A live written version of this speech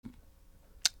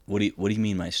What do you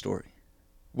mean my story?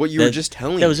 What you were just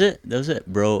telling me. That was it,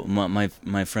 bro.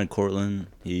 My friend Cortland,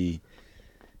 he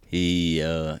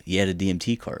had a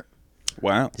DMT cart.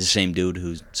 Wow. The same dude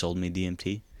who sold me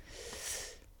DMT.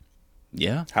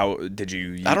 Yeah. How did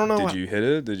you? I don't know. Did you hit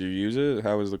it? Did you use it?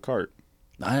 How was the cart?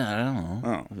 I don't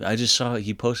know. Oh. I just saw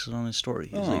he posted on his story.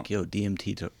 He was Oh. like, "Yo,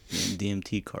 DMT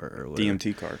cart or whatever."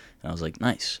 DMT cart. And I was like,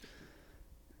 "Nice."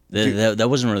 That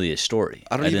wasn't really a story.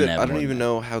 I don't didn't even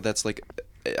know how that's like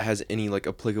it has any like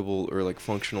applicable or like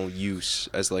functional use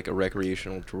as like a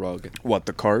recreational drug. What,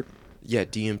 the cart? Yeah,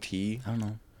 DMT. I don't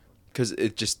know. Because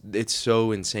it's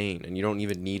so insane, and you don't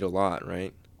even need a lot,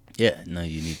 right? Yeah, no,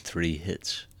 you need 3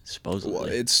 hits supposedly. Well,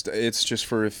 it's just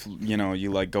for if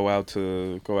you like go out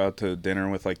to dinner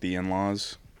with like the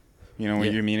in-laws. You know what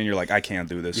Yeah. you mean? And you're like, I can't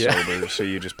do this Yeah. sober. So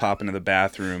you just pop into the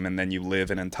bathroom, and then you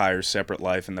live an entire separate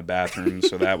life in the bathroom.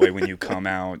 So that way, when you come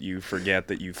out, you forget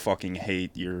that you fucking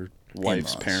hate your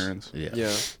wife's In-laws. parents. Yeah.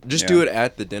 Yeah. Just Yeah. do it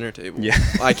at the dinner table. Yeah.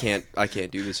 I can't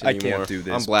do this I anymore. can't do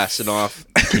this. I'm blasting off.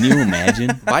 Can you imagine?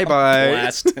 Bye-bye.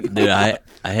 Blasting. Dude, I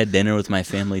had dinner with my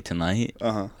family tonight.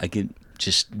 Uh-huh. I could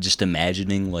just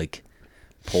imagining like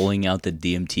pulling out the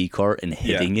DMT cart and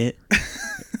hitting it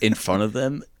in front of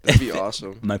them. That'd be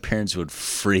awesome. My parents would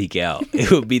freak out.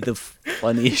 It would be the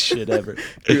funniest shit ever.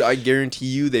 Dude, I guarantee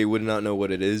you they would not know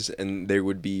what it is, and there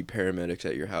would be paramedics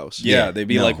at your house. Yeah, they'd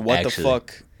be no, like, what actually. the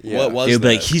fuck? Yeah. What was They would that?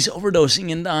 be like, he's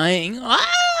overdosing and dying. Ah!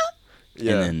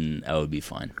 Yeah. And then I would be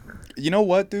fine. You know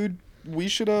what, dude? We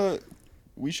should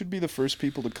be the first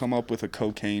people to come up with a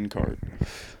cocaine cart.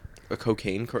 A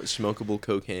cocaine cart, smokable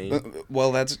cocaine.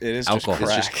 Well, it is Alcohol. just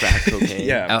crack. It's just crack cocaine.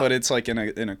 Yeah, but it's like in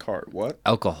a cart. What?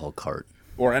 Alcohol cart.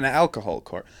 Or an alcohol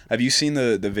cart. Have you seen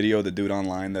the video of the dude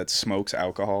online that smokes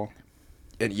alcohol?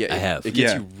 And yeah, I have. It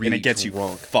gets you really and it gets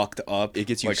drunk. you fucked up. It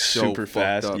gets you like so super fucked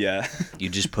fast. up. Yeah, You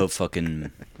just put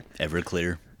fucking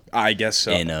Everclear I guess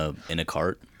so. in a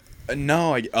cart.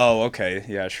 No, okay,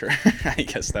 yeah, sure. I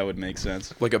guess that would make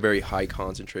sense. Like a very high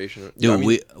concentration. Dude, I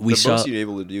mean, we the saw- most you're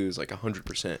able to do is like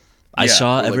 100%. I Yeah,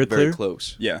 saw Or, like, very Everclear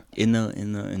close. Yeah, in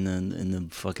the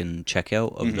fucking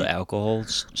checkout of the alcohol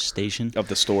station. of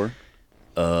the store.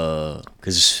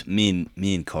 Cause me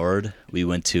and Card, we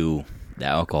went to the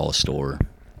alcohol store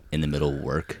in the middle of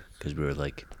work because we were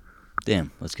like,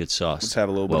 damn, let's get sauce. Let's have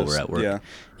a little while bit of we're at work. yeah.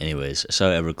 Anyways, I saw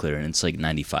Everclear and it's like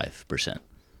 95%.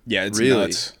 Yeah, it's Really?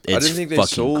 nuts. I It's didn't think they fucking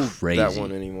sold crazy. that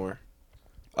one anymore.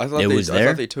 I thought It was I there?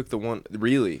 thought they took the one.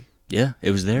 Really? Yeah,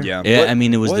 it was there. Yeah. Yeah, What- I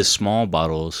mean, it was the what- small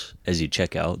bottles as you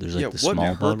check out. There's like Yeah. the What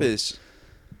small bottle. purpose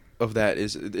of that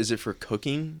is it for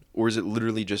cooking or is it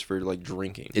literally just for like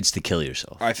drinking? It's to kill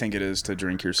yourself. I think it is to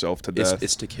drink yourself to death,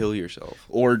 It's to kill yourself.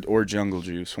 or jungle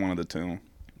juice, one of the two.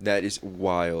 That is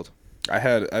wild.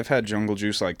 I've had jungle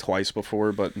juice like twice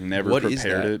before, but never What is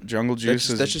prepared that? it. Jungle juice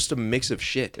That's just a mix of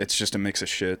shit. it's just a mix of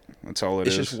shit. That's all It's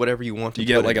is. just whatever you want to You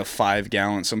get put like in. a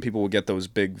 5-gallon. Some people will get those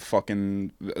big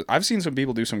fucking. I've seen some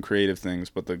people do some creative things,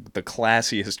 but the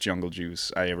classiest jungle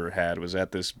juice I ever had was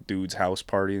at this dude's house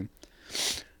party,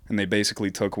 and they basically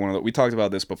took one of the. We talked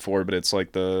about this before, but it's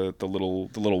like the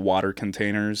little water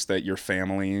containers that your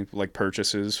family like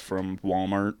purchases from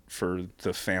Walmart for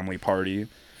the family party.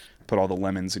 Put all the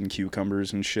lemons and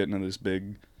cucumbers and shit into this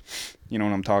big. You know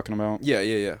what I'm talking about?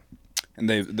 Yeah. And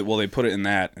they put it in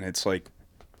that, and it's like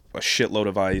a shitload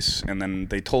of ice. And then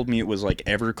they told me it was like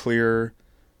Everclear.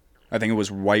 I think it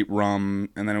was white rum,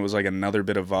 and then it was like another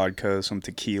bit of vodka, some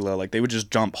tequila. Like they would just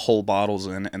dump whole bottles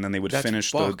in, and then they would That's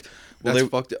finish fucked. the. That's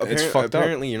fucked. It's fucked up.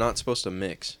 Apparently, you're not supposed to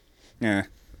mix, Yeah,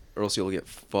 or else you'll get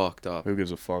fucked up. who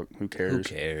gives a fuck? Who cares? Who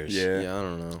cares? Yeah. Yeah, I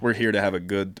don't know. We're here to have a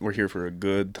good. We're here for a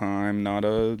good time, not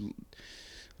a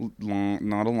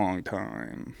long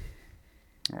time.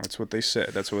 That's what they said.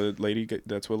 That's what Lady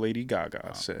Gaga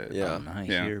said. Yeah. Nice.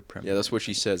 Yeah. Your premise. Yeah, that's what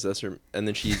she says. That's her, and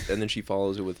then she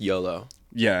follows it with YOLO.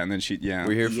 Yeah, and then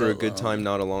We're here for a good YOLO. time,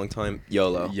 not a long time.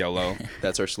 YOLO. Yellow,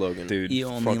 That's our slogan. dude. You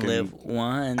only fucking- live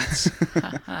once.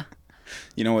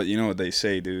 You know what they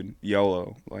say, dude.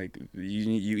 YOLO. Like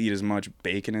you eat as much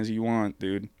bacon as you want,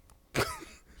 dude.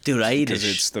 Dude, I eat a Because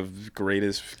it's the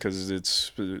greatest. Because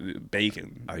it's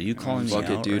bacon. Are you calling me Fuck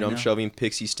it, out dude. right I'm now? shoving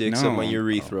pixie sticks No. up my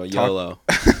urethra. Talk- YOLO.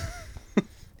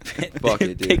 Fuck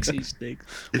it, dude. Pixie sticks.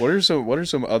 What are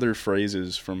some other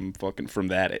phrases from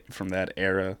that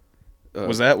era? Uh,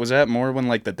 Was that more when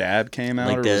like the dab came out,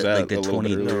 Like or the- was that like the a little bit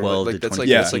 2012 earlier? Well, the that's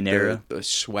 2016 like era. the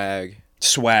swag.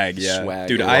 Swag, yeah. Swag,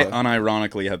 Dude, yeah. I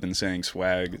unironically have been saying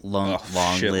swag. Long a live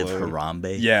shitload.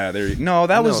 Harambe. Yeah, no,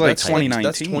 that was No, like that's 2019.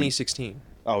 That's 2016.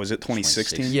 Oh, is it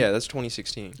 2016? Yeah, that's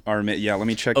 2016. Yeah, let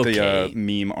me check Okay, the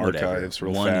meme whatever. archives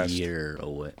real 1 fast. year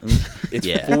away. It's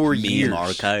yeah, 4 meme years.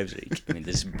 archives. I mean,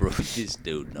 this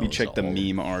dude knows. Let me check the all.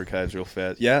 meme archives real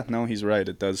fast. Yeah, no, he's right.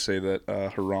 It does say that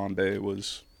Harambe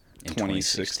was In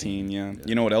 2016. Yeah.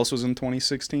 You know what else was in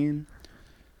 2016?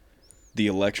 The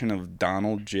election of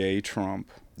Donald J.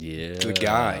 Trump. Yeah, The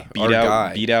guy.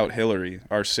 Beat out Hillary,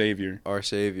 our savior. Our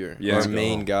savior. Yeah. Our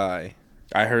main guy.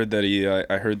 I heard that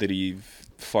he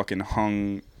fucking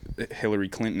hung Hillary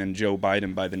Clinton and Joe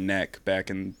Biden by the neck back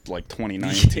in like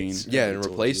 2019. Yes. Yeah, and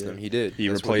replaced them. He did. He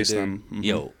That's what replaced did. them. Mhm.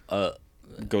 Yo,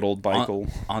 Good old Michael.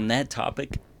 on that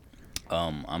topic,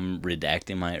 I'm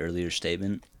redacting my earlier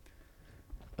statement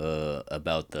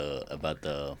about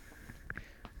the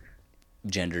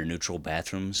gender neutral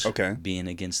bathrooms Okay. being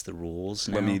against the rules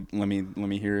now. Let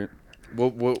me hear it.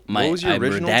 What was your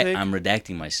original take? I'm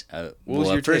redacting my. What was well,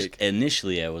 your at first, take?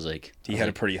 Initially, I was like, He had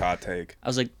a pretty hot take. I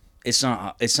was like, it's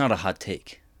not a hot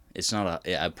take. It's not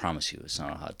a. I promise you, it's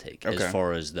not a hot take. Okay. As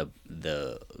far as the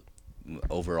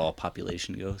overall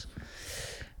population goes,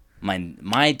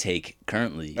 my take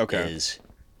currently is,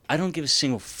 I don't give a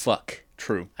single fuck.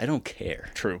 True. I don't care.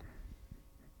 True.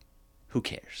 Who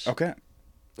cares? Okay.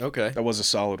 Okay. That was a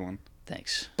solid one.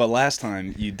 Thanks. But last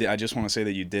time you did. I just want to say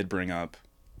that you did bring up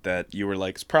that you were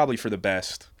like, it's probably for the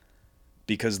best,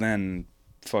 because then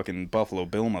fucking Buffalo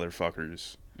Bill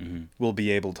motherfuckers will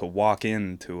be able to walk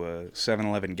into a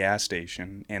 7-Eleven gas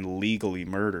station and legally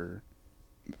murder.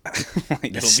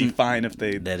 Like, it'll be fine if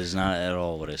they. That is not at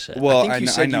all what I said. Well, I think you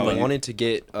said know you wanted to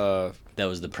get that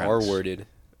was the premise. R-worded.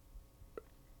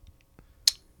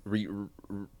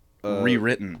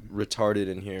 Rewritten. Retarded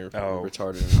in here. Oh.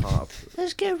 Retarded in hop.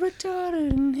 Let's get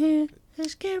retarded in here.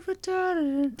 Let's get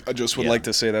retarded. I just would like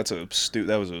to say that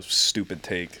was a stupid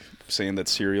take. Saying that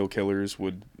serial killers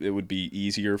would be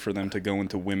easier for them to go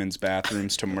into women's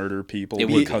bathrooms to murder people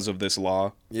because of this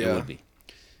law. Yeah. It would be.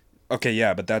 Okay,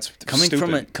 yeah, but that's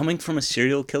stupid. Coming from a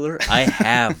serial killer, I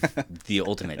have the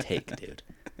ultimate take, dude.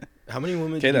 How many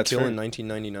women did you that's kill fair. in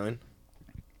 1999?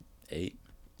 8.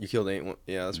 You killed 8.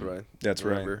 Yeah, that's what I That's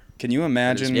remember. right. Can you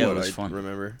imagine? Yeah, it What was I fun.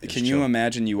 remember. Can you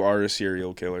imagine you are a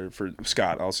serial killer? For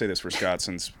Scott, I'll say this for Scott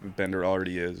since Bender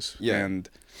already is. Yeah. And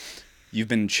you've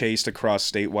been chased across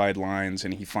statewide lines,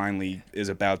 and he finally is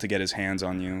about to get his hands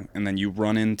on you, and then you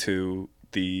run into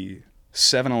the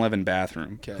 7-Eleven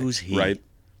bathroom. Okay. Who's he? Right.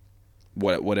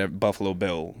 Whatever Buffalo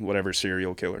Bill, whatever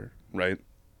serial killer, right?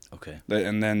 Okay.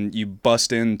 And then you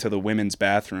bust into the women's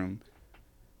bathroom,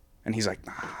 and he's like,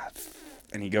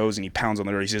 and he goes and he pounds on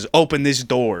the door. He says, "Open this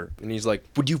door." And he's like,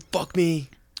 "Would you fuck me?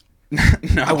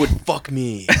 No, I would fuck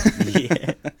me."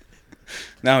 Yeah.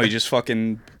 No, he just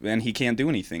fucking, and he can't do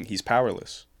anything. He's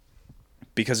powerless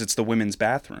because it's the women's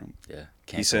bathroom. Yeah.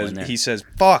 Can't go in there. He says,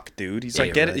 "Fuck, dude." He's Yeah, like,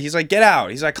 you're "Get right. it." He's like, "Get out."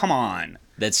 He's like, "Come on."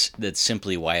 That's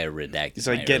simply why I redacted He's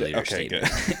like, my "Get it." earlier Okay,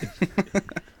 statement. good.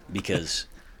 Because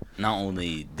not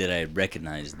only did I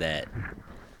recognize that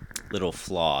little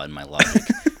flaw in my logic,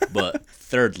 but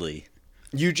thirdly,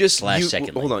 You just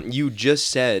secondly. hold on. You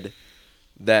just said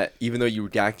that even though you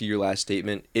redacted your last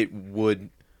statement,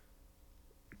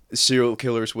 serial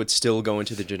killers would still go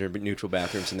into the gender neutral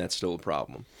bathrooms, and that's still a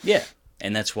problem. yeah,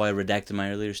 and that's why I redacted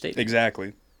my earlier statement.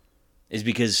 Exactly. Is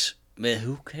because, man,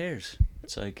 who cares?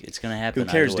 It's like, it's gonna happen. Who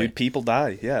cares, either way. dude? People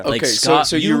die. Yeah. Like, Okay,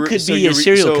 Scott, you you're- could so be a you're-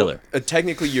 serial so, killer.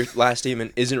 Technically, your last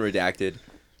statement isn't redacted.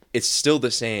 It's still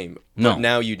the same. No. But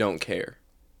now you don't care.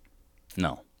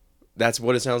 No. That's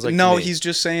what it sounds like. No, to me. he's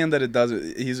just saying that it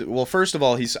doesn't. Well, first of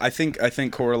all, I think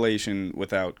correlation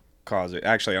without cause.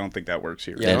 Actually, I don't think that works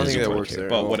here. Yeah, I don't That think doesn't that work works there.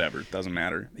 But at all. whatever, doesn't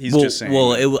matter. He's Well, just saying.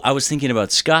 I was thinking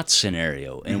about Scott's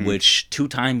scenario, in which 2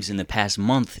 times in the past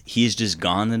month he's just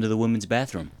gone into the women's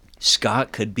bathroom.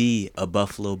 Scott could be a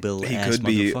Buffalo Bill he ass could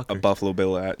be motherfucker. a Buffalo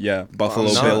Bill. Yeah, Buffalo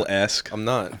I'm not. Bill-esque. I'm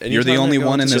not. You're the Anytime only I go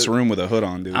one in into- this room with a hood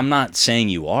on, dude. I'm not saying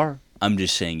you are. I'm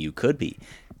just saying you could be.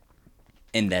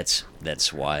 And that's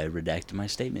why I redacted my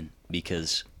statement,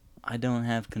 because I don't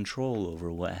have control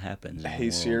over what happens. In Hey the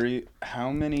world. Siri, how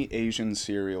many Asian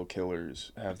serial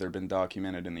killers have there been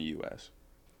documented in the U.S.?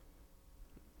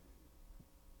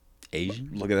 Asian?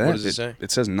 Look at that. What does it say? It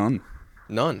says none.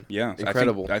 None. Yeah,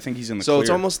 Incredible. I think he's in the So clear. it's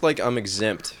almost like I'm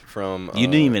exempt from. You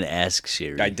didn't even ask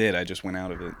Siri. I did. I just went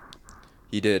out of it.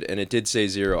 He did, and it did say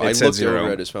 0. It I said looked 0.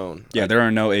 over at his phone. Yeah, there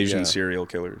are no Asian yeah. serial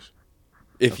killers.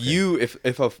 If Okay.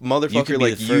 if a You motherfucker could be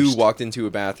like the you first. walked into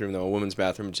a bathroom, though, a woman's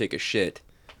bathroom, to take a shit,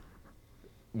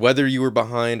 whether you were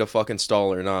behind a fucking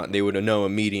stall or not, they would know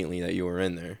immediately that you were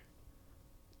in there.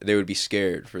 They would be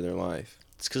scared for their life.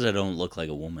 It's because I don't look like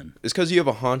a woman. It's because you have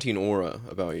a haunting aura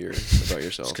about It's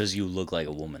yourself. because you look like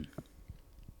a woman.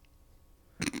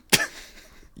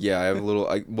 Yeah, I have a little.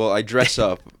 I dress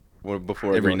up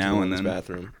before Every I go now into and the then.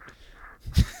 bathroom.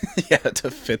 Yeah, to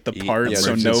fit the part yeah,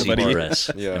 so emergency nobody dress,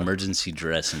 Yeah. emergency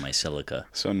dress in my silica.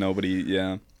 so nobody,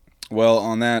 yeah. Well,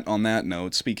 on that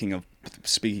note, speaking of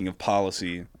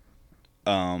policy,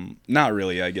 not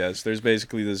really, I guess. There's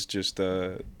basically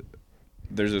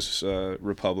there's this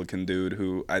Republican dude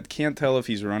who I can't tell if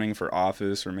he's running for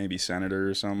office or maybe senator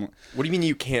or something. What do you mean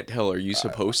you can't tell? Are you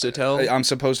supposed to tell? I'm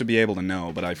supposed to be able to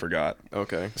know, but I forgot.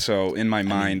 Okay. So in my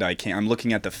mind, I can't. I'm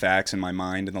looking at the facts in my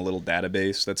mind in the little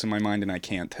database that's in my mind, and I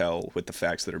can't tell with the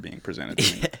facts that are being presented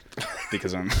to me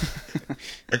because I'm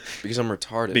Because I'm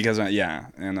retarded.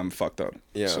 and I'm fucked up.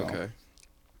 Yeah. So. Okay.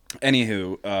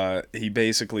 Anywho, he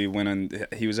basically went and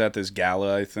he was at this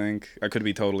gala, I think. I could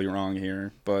be totally wrong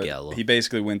here, but Gala. he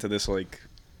basically went to this, like,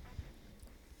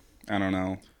 I don't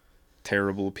know,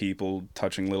 terrible people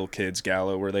touching little kids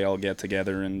gala where they all get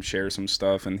together and share some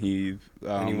stuff, and he...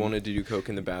 and he wanted to do coke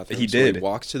in the bathroom. He so did. He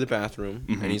walks to the bathroom,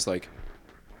 Mhm. and he's like,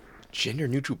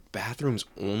 gender-neutral bathrooms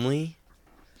only?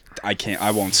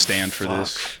 I won't stand for Fuck.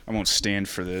 this. I won't stand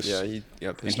for this. Yeah, he got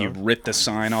And pissed he off. ripped the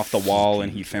sign off the wall,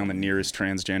 and he found the nearest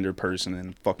transgender person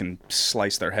and fucking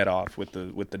sliced their head off with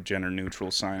the gender neutral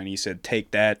sign. And he said,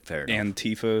 "Take that, Fair enough.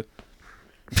 Antifa."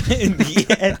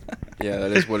 Yeah. Yeah,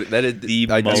 that is what... That is, The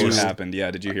I That's do- what happened.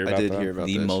 Yeah, did you hear about I did that? hear about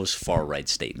The this. most far right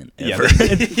statement Yeah, ever.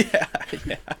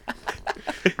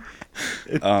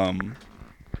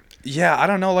 Yeah, I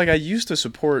don't know. Like, I used to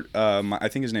support. I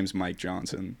think his name's Mike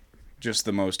Johnson. Just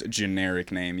the most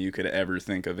generic name you could ever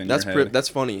think of in That's your head. that's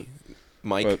funny.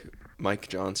 Mike But- Mike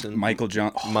Johnson. Michael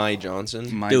John. My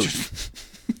Johnson. My Dude.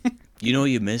 You know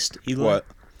what you missed, Eli? What?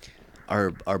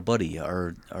 Our buddy,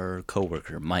 our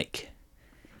coworker, Mike.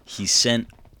 He sent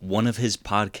one of his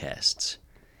podcasts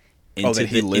into that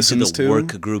he into listens the to?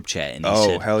 work group chat, and Oh,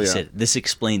 said, hell he yeah. said, "This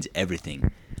explains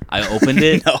everything." I opened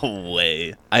it. No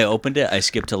way. I opened it. I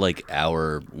skipped to like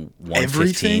hour 1:15.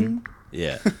 Everything?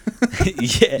 Yeah.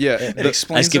 Yeah. Yeah, It the-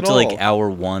 explains I skipped it to like all. hour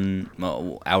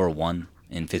one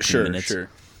and 15 Sure, minutes. sure.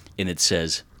 And it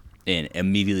says, and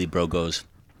immediately bro goes,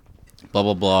 blah,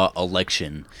 blah, blah,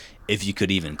 election. If you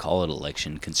could even call it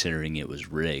election, considering it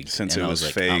was rigged. Since And it I was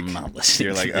like, fake, I'm not listening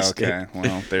you're to like, this, okay, dude.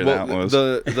 well, there well, that was.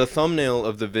 the thumbnail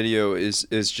of the video is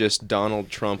just Donald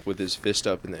Trump with his fist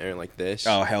up in the air like this.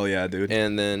 Oh hell yeah, dude.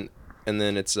 And then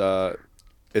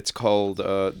it's called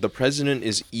 "The President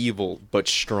is Evil but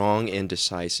Strong and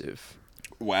Decisive."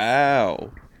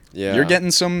 Wow. Yeah. You're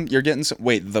getting some.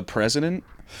 Wait, the president?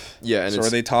 Yeah, and So it's,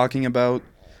 are they talking about?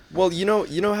 well, you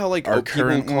know how like Our people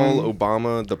current call one?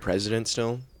 Obama the president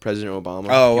still? President Obama.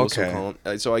 Oh, People still okay. call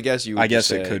him- so I guess you would I guess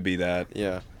just it say- could be that,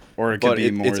 Yeah. or it could But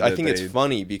be more. I that think it's they-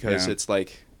 funny because yeah. it's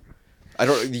like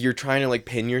you're trying to like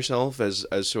pin yourself as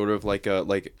sort of like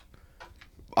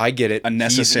I get it. a he's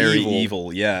necessary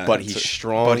evil. Yeah, but It's he's a-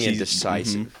 strong but and he's-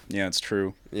 decisive. mhm. Yeah, it's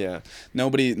true. Yeah.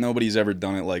 Nobody's ever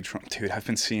done it like Trump, dude. I've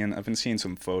been seeing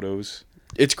some photos.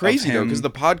 It's crazy though, him. because the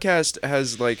podcast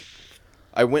has like,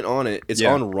 I went on it. It's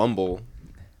Yeah. on Rumble,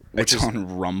 It's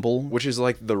on Rumble. which is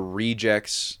like the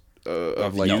rejects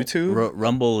of like No. YouTube?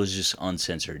 Rumble is just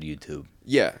uncensored YouTube.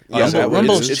 yeah, Oh, yeah. is that what it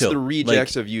Rumble's is? It's chill. the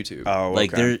rejects of YouTube. Oh,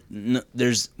 Like okay.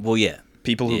 there's well, yeah.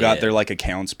 People who got Yeah. their like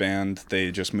accounts banned,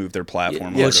 they just moved their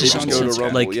platform Well, over it's to just Rumble. go to uncensored.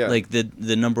 Rumble, Like yeah. like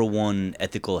the number one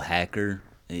ethical hacker.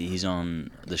 He's on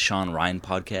the Sean Ryan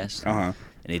podcast. Uh-huh.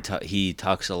 And he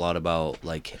talks a lot about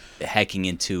like hacking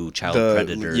into child The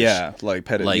predators. yeah, like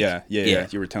Like, yeah.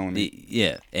 You were telling me.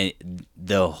 Yeah, and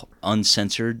the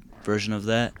uncensored version of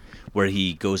that, where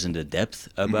he goes into depth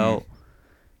about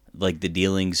like the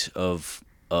dealings of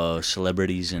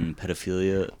celebrities and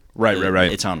pedophilia.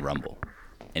 Right. It's on Rumble.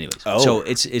 Anyways, Oh. so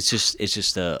it's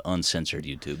just a uncensored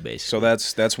YouTube basically. So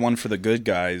that's one for the good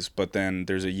guys, but then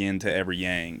there's a yin to every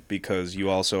yang because you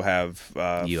also have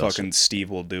You fucking also- Steve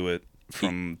will do it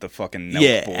from the fucking Nelk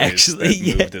Yeah, boys actually, that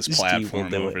yeah, moved this Steve will platform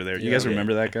do over it. there. You Yeah. guys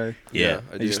remember that guy? yeah.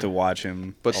 I I do. used to watch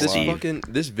him. But a this lot.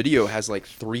 this video has like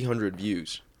 300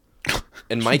 views,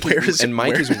 and Mike Where is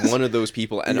Mike it? is one of those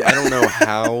people, and I don't know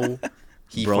how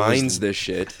he Bro, finds this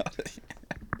shit.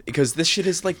 Because this shit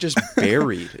is like just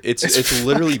buried. It's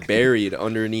literally buried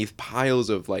underneath piles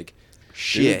of like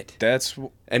shit. Dude, that's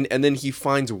And then he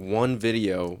finds one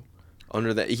video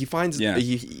under that. He finds Yeah.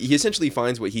 he essentially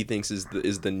finds what he thinks is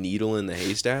the needle in the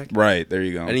haystack. right. There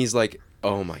you go. And he's like,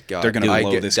 "Oh my god, They're gonna I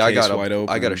blow get- this I case gotta, wide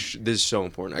open." I gotta. This is so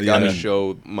important. I Yeah. gotta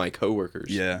show my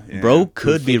coworkers. yeah. Bro who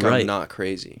could be think I'm right. not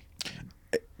crazy.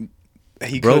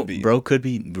 he Bro, could be. bro could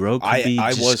be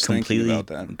I just was thinking completely about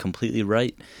that. completely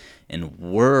right, and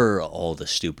we're all the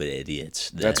stupid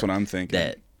idiots. That's what I'm thinking.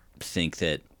 That think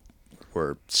that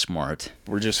we're smart.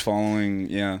 We're just following.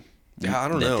 Yeah. Yeah, I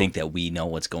don't that know. think that we know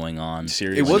what's going on.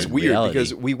 Seriously. It was in weird reality.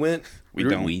 because we We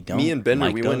don't. Me and Bender,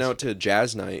 Mike we went does. out to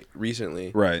jazz night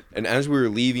recently. Right. And as we were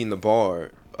leaving the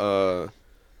bar,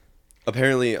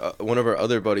 apparently one of our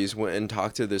other buddies went and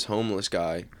talked to this homeless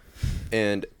guy,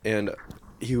 and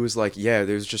he was like, yeah,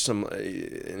 there's just some,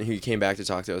 and he came back to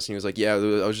talk to us, and he was like, yeah, I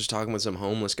was just talking with some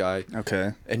homeless guy,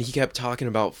 Okay. and he kept talking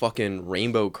about fucking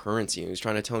rainbow currency, and he was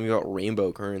trying to tell me about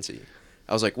rainbow currency.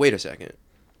 I was like, wait a second,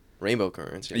 rainbow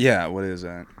currency? Yeah. What is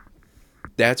that?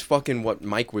 That's fucking what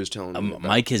Mike was telling me. about.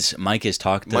 Mike has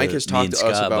talked to Mike has me and talked to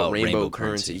us Scott about rainbow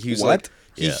currency. He's What? like,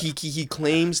 Yeah. he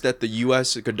claims that the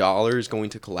U.S. dollar is going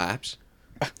to collapse.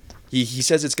 He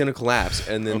says it's going to collapse,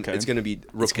 and then Okay. it's going to be gonna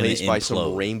replaced by some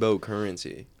implode. rainbow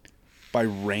currency. By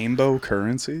rainbow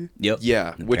currency? Yep.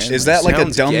 Yeah, which Is that like a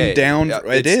sounds dumbed gay. down- Yeah,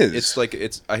 it is. It's like in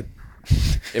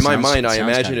my Sounds- mind, I sounds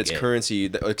imagine kinda it's gay. currency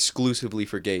exclusively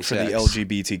for gay For sex. the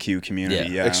LGBTQ community,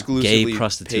 Yeah. yeah. Exclusively Gay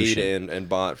prostitution. paid and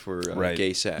bought for Right.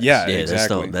 gay sex. Yeah. Yeah,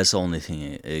 Exactly. that's the only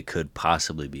thing it could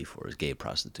possibly be for is gay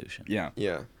prostitution. Yeah.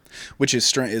 Yeah. Which is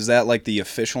strange. Is that like the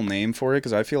official name for it?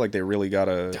 Because I feel like they really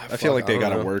gotta. I feel fuck, like they I don't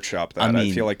gotta know. workshop that. I I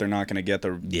mean- feel like they're not gonna get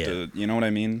the. You know what I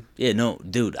mean? Yeah, no,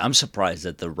 dude, I'm surprised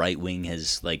that the right wing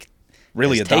has like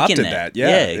Really has taken adopted that.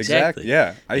 Yeah. exactly.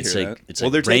 Yeah. I It's hear like that. it's Well,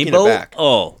 like they're taking it rainbow. back.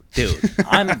 Oh, dude,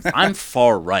 I'm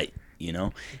far right, you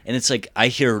know, and it's like I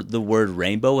hear the word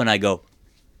rainbow and I go,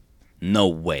 no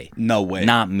way, No way.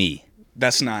 not me.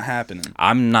 That's not happening.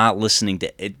 I'm not listening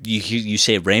to it. You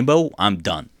say rainbow, I'm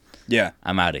done. Yeah.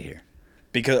 I'm out of here.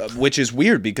 Because which is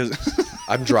weird because.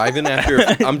 I'm driving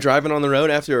on the road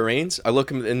after it rains. I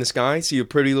look in the sky, see a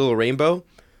pretty little rainbow.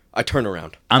 I turn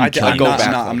around. I'm I go not,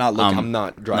 back. I'm not looking. I'm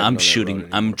not driving. I'm on that shooting. road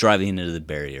I'm anymore. driving into the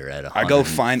barrier at 130 I go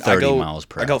find. I go. miles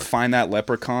per I go hour. find that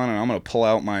leprechaun, and I'm gonna pull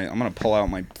out my. I'm gonna pull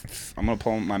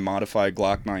out my modified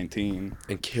Glock 19.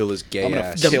 and kill his gay I'm gonna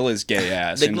ass. kill his gay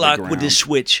ass. the into Glock the with the ground.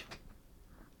 switch.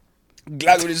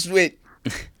 Glock with the switch.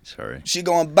 Sorry. She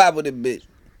going bop with it, bitch.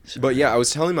 But yeah, I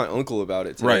was telling my uncle about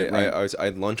it today. Right. I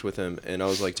had lunch with him, and I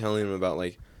was like telling him about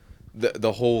like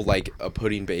the whole like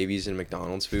putting babies in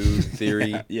McDonald's food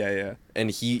theory. Yeah. And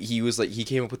he was like, he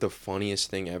came up with the funniest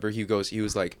thing ever. He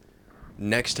was like,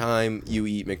 next time you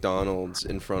eat McDonald's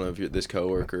in front of this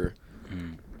coworker,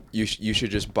 you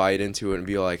should just bite into it and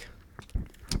be like,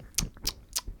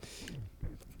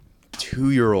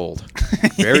 2-year-old,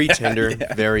 very tender,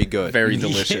 very good, Very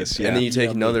delicious. Yeah. And then you take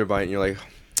another bite and you're like,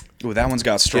 Ooh, that one's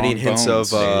got strong getting hints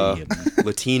bones. of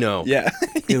Latino. yeah.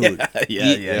 Dude,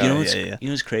 yeah. You know what's, You know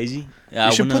what's crazy?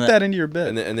 You should put that into your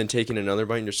bed. And then taking another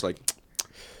bite and just like,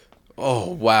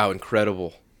 oh wow,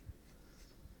 incredible,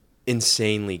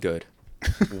 insanely good,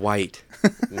 white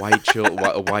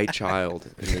child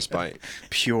in this bite.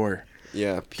 Pure.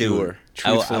 Yeah, pure. Dude,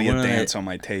 Truthfully, I a wanna- dance on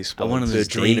my taste I wanna buds. The this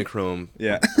date- adrenochrome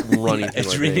Yeah. running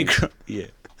through my veins. Yeah.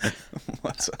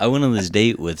 What's up? I went on this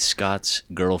date with Scott's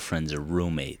girlfriend's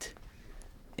roommate,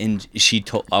 and she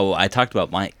told. Oh, I talked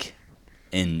about Mike,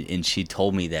 and she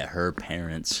told me that her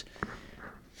parents,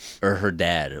 or her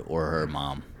dad, or her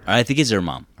mom. I think it's her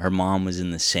mom. Her mom was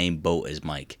in the same boat as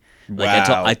Mike. Like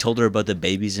Wow. I told her about the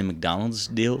babies in McDonald's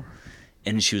deal,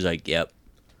 and she was like, "Yep."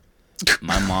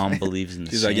 My mom believes in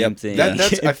the She's same like, "Yep." thing.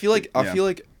 That's I feel like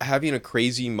Yeah. having a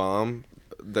crazy mom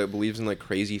that believes in like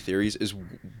crazy theories is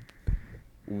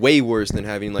way worse than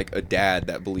having like a dad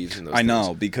that believes in those. I know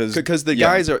things. because Because the yeah,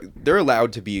 guys they're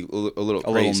allowed to be a little a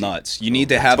crazy. little nuts. You need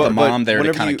to have the mom there to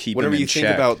whenever kind you- of keep whenever them in you think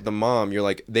check. about the mom, you're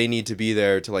like, they need to be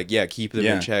there to like keep them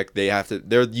Yeah. in check. They have to.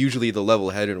 They're usually the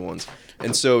level-headed ones,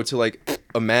 and so to like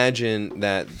imagine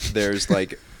that there's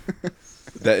like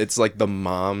that it's like the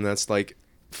mom that's like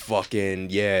fucking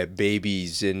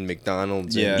babies in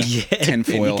McDonald's yeah, and, Yeah.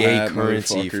 tinfoil and gay hat,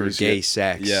 currency for motherfuckers. gay Yeah.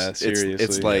 sex. Yeah, seriously.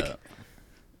 It's like Yeah.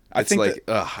 I think like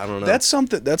I don't know. That's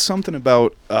something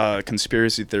about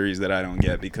conspiracy theories that I don't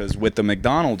get, because with the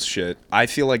McDonald's shit, I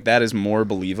feel like that is more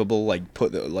believable. Like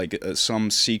some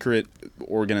secret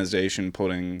organization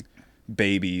putting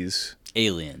babies,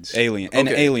 aliens. an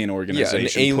Okay. alien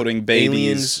organization putting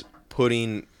aliens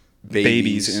putting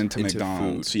babies into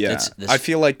McDonald's. food. Yeah, That's- I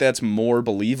feel like that's more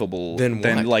believable Than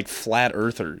what? like flat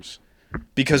earthers.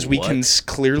 Because we can What?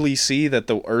 clearly see that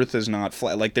the Earth is not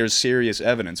flat. Like, there's serious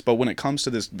evidence. But when it comes to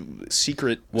this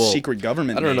secret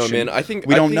government, I don't know, nation, man. I think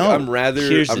we don't think know. I'm rather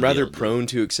Here's the deal, dude. prone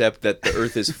to accept that the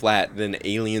Earth is flat than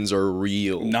aliens are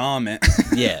real. Nah, man.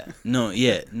 Yeah. No.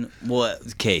 Yeah. Well,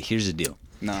 okay. Here's the deal.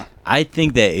 Nah. I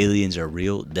think that aliens are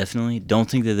real, definitely. Don't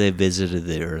think that they visited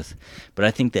the Earth. But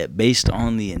I think that based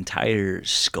on the entire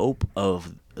scope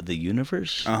of the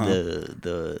universe,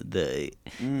 the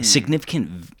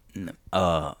significant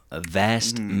a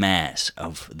vast mass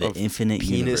of the infinite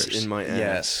Penis universe. in my ass.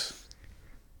 Yes.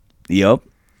 Yup.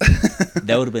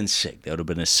 That would have been sick. That would have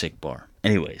been a sick bar.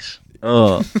 Anyways,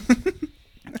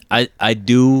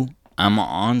 I'm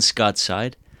on Scott's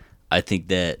side. I think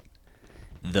that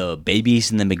the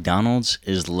babies in the McDonald's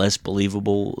is less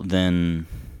believable than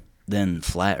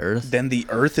flat Earth. Then the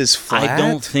Earth is flat. I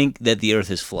don't think that the Earth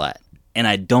is flat, and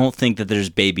I don't think that there's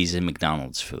babies in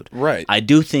McDonald's food. Right. I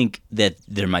do think that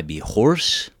there might be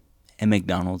horse in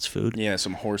McDonald's food. Yeah,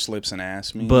 some horse lips and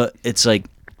ass meat. But it's like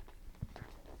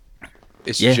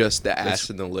It's Yeah. just the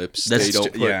ass and the lips. that's They don't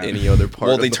ju- put yeah. any other part.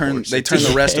 well, of they the turn horse they into turn the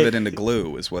it. rest of it into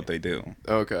glue is what they do.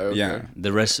 Okay. Yeah.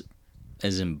 the rest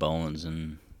is in bones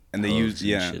and And they hooves use and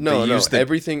yeah. shit. No, they no. use the-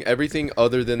 Everything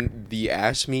other than the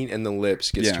ass meat and the lips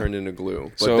gets Yeah. turned into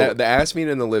glue. But So- the ass meat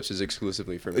and the lips is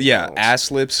exclusively for Yeah, McDonald's. ass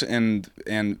lips and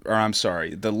or I'm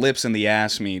sorry, the lips and the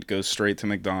ass meat goes straight to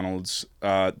McDonald's.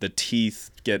 The teeth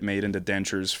get made into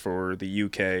dentures for the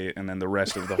UK, and then the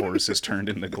rest of the horse is turned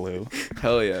into glue.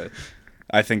 Hell yeah.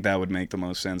 I think that would make the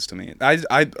most sense to me.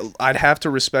 I'd have to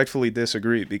respectfully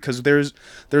disagree because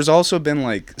there's also been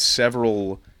like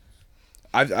several.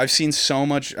 I've seen so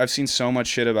much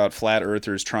shit about flat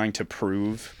earthers trying to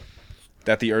prove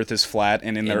that the Earth is flat,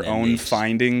 and in their And then own they just-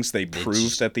 findings they they prove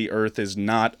just- that the Earth is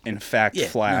not in fact Yeah,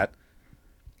 flat.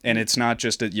 And it's not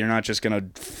just that you're not just gonna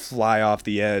fly off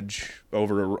the edge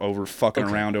over fucking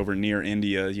Okay. around over near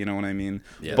India. You know what I mean?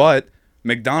 Yeah. But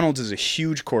McDonald's is a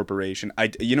huge corporation.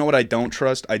 You know what I don't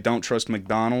trust? I don't trust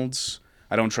McDonald's.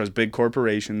 I don't trust big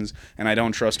corporations, and I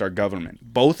don't trust our government.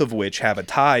 Both of which have a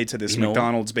tie to this You know-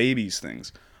 McDonald's babies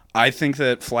things. I think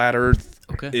that flat Earth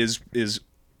Okay. is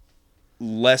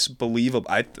less believable.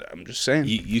 I'm just saying.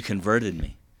 You converted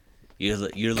me. You're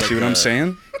like See what I'm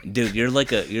saying? dude. You're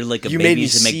like a You made me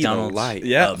babies in see the McDonald's light.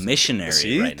 Yeah. missionary.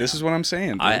 See, right this now. is what I'm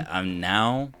saying. Dude. I'm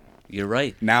now. You're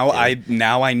right. Now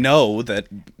Yeah. I know that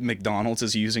McDonald's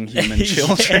is using human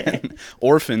children,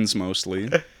 orphans mostly,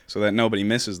 so that nobody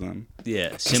misses them.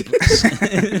 Yeah, simply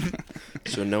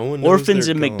So no one knows orphans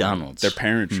they're in gone. McDonald's. Their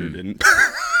parents sure didn't.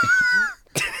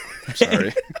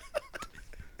 Sorry.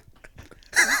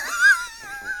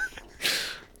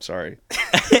 Sorry.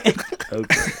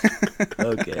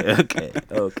 Okay.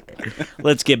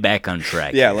 Let's get back on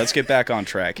track. Yeah, let's get back on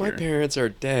track My here. parents are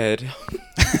dead.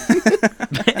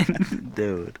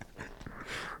 dude.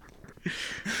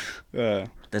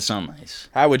 That's not nice.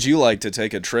 How would you like to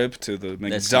take a trip to the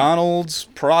McDonald's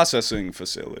processing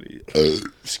facility?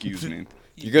 Excuse me.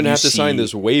 You're gonna You have to sign see-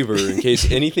 this waiver in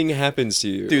case anything happens to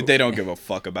you. Dude, they don't give a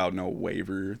fuck about no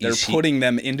waiver. They're see- putting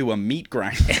them into a meat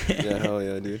grinder. Yeah, hell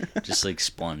yeah, dude. Just like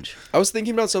sponge. I was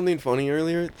thinking about something funny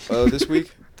earlier this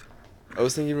week. I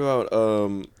was thinking about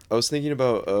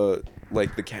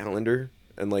like the calendar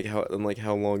and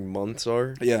how long months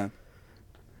are, Yeah.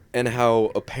 and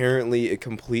how apparently it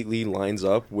completely lines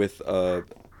up with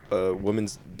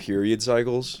women's period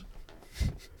cycles.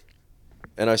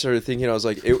 And I started thinking, I was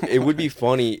like, it would be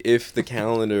funny if the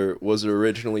calendar was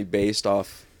originally based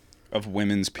off Of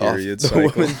women's off period the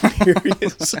cycle. women's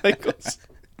period cycles.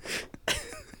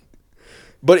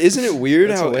 But isn't it weird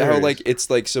That's how hilarious. like it's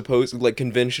like supposed, like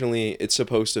conventionally it's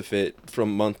supposed to fit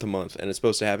from month to month, and it's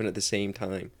supposed to happen at the same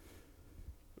time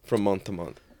from month to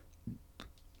month.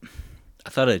 I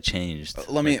thought it changed.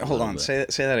 Let me like, a hold little on.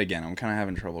 bit. Say that again. I'm kind of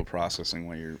having trouble processing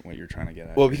what you're trying to get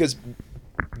at. Well, because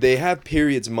they have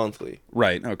periods monthly,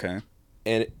 right. Okay.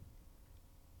 and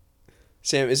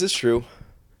Sam, is this true?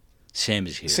 Sam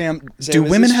is here. Sam, Sam, do is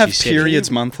women this- have she said periods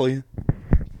he- monthly?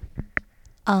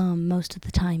 Most of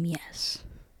the time, yes.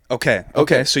 Okay.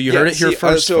 Okay. So you heard it here see,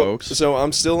 first, folks. So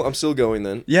I'm still going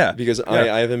then. Yeah, Because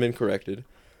yeah. I haven't been corrected.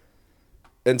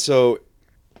 And so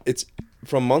it's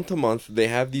from month to month they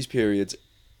have these periods,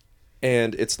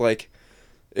 and it's like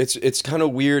it's kind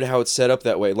of weird how it's set up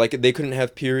that way. Like they couldn't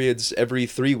have periods every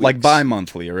 3 weeks. Like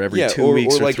bi-monthly or every 2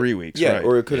 weeks or like, 3 weeks. Yeah, right.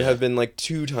 or it could Yeah. have been like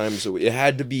 2 times a week. It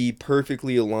had to be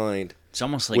perfectly aligned It's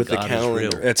almost like with the God is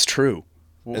calendar. real. It's true.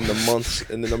 and the months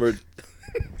and the number.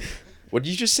 What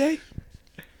did you just say?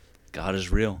 God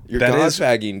is real. You're That God is-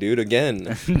 fagging, dude.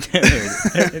 Again, Dude.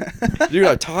 dude.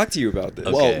 I talked to you about this.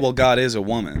 Okay. Well, God is a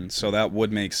woman, so that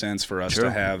would make sense for us Sure.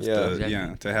 to have Yeah.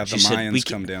 the to have She the said Mayans we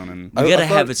come can- down and We I gotta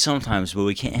thought- have it sometimes, but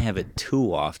we can't have it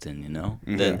too often, you know?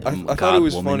 Mhm. I thought it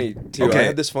was funny too. Okay. I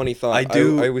had this funny thought. I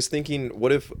do- I was thinking,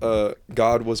 what if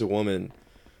God was a woman,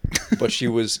 but she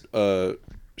was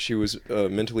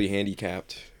mentally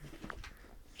handicapped.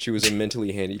 She was a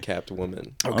mentally handicapped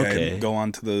woman. okay, Okay. go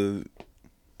on to the.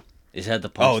 Is that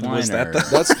the Oh, punchline? was that or- the-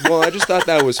 That's well. I just thought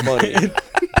that was funny.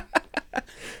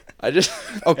 I just.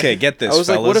 Okay, get this, I was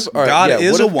like, what fellas. if- all right, God yeah,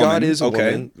 is what a if woman. God is a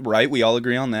okay, woman? right? We all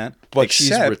agree on that. But she's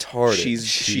Except retarded. She's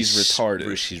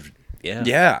retarded. She's yeah.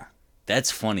 Yeah. That's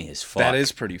funny as fuck. That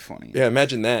is pretty funny. Yeah,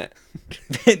 imagine that.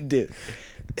 Dude.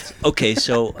 Okay,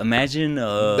 so imagine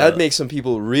That'd make some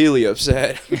people really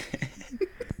upset.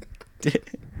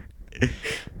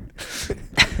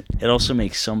 It also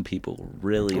makes some people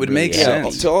really. It would really make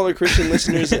happy. sense. To all the Christian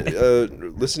listeners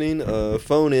listening,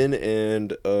 phone in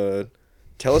and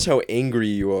tell us how angry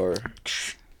you are.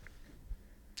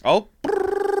 Oh,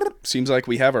 seems like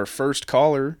we have our first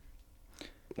caller.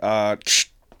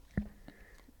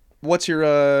 What's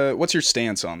your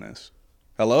stance on this?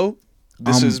 Hello?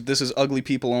 This is Ugly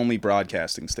People Only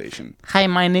Broadcasting Station. Hi,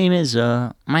 my name's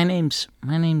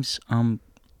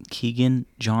Keegan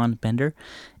John Bender,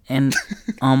 and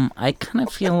I kind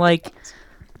of feel like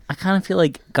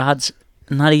God's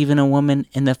not even a woman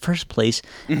in the first place,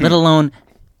 let alone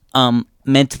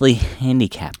mentally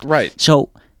handicapped. Right. So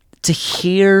to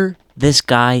hear this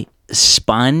guy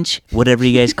Sponge, whatever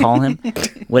you guys call him,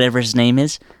 whatever his name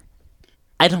is,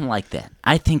 I don't like that.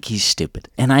 I think he's stupid,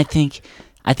 and I think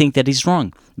that he's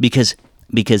wrong because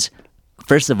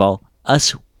first of all,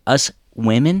 us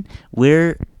women, we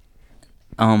are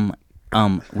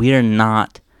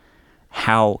not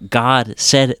how God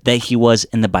said that he was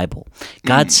in the Bible.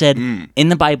 God said in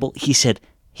the Bible, he said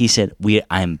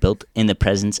I am built in the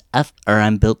presence of, or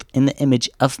I'm built in the image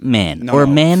of man, or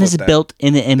man is built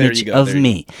in the image of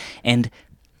me. And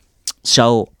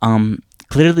so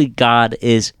clearly God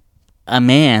is a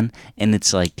man, and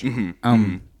it's like you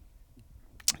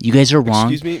guys are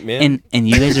wrong. Excuse me, ma'am? and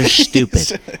you guys are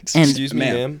stupid. Excuse me,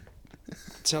 ma'am.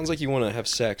 It sounds like you want to have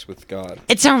sex with God.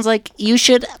 It sounds like you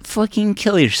should fucking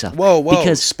kill yourself. Whoa,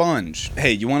 because Sponge.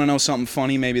 Hey, you want to know something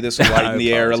funny? Maybe this will lighten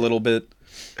the air a little bit.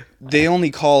 They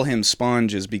only call him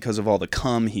Sponges because of all the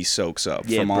cum he soaks up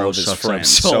from all of his friends.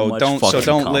 So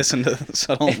don't listen to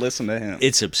him.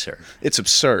 It's absurd. It's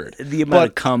absurd. The amount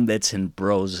of cum that's in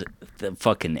bro's the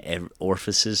fucking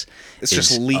orifices. It's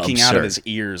just leaking out of his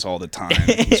ears all the time.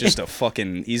 He's just a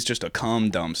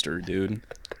cum dumpster, dude.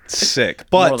 Sick.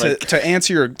 But to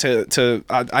answer your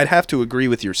I'd have to agree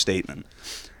with your statement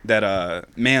that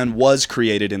man was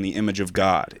created in the image of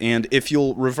God. And if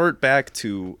you'll revert back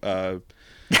to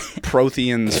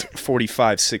Protheans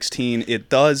 45:16, it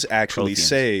does actually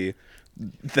say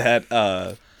that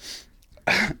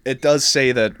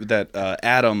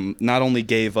Adam not only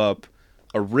gave up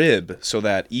a rib so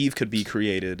that Eve could be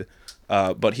created,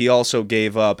 but he also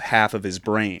gave up half of his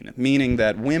brain, meaning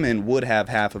that women would have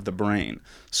half of the brain.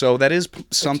 So that is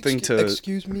something to.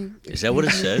 Excuse me. Is that what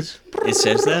it says? It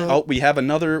says that. Oh, we have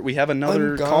another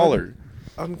caller.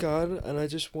 I'm God, and I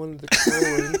just wanted to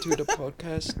call into the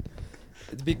podcast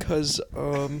because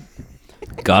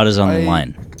God is on the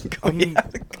line.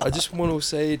 I just want to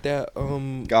say that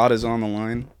God is on the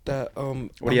line. That What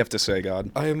do you have to say,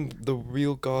 God? I am the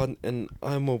real God, and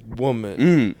I'm a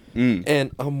woman,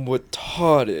 and I'm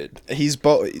retarded. He's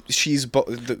both. She's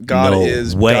both. God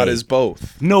is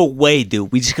both. No way, dude.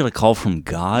 We just got a call from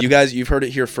God. You guys, you've heard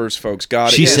it here first, folks.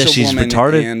 God She is says a she's woman,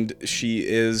 retarded? and she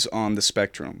is on the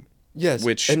spectrum. Yes,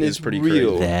 which and is it's pretty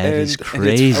real. crazy. That is And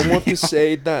crazy. I want to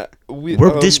say that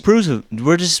we're disproven.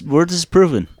 We're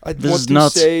disproven. This is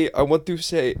nuts. I want to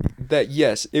say that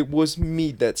yes, it was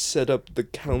me that set up the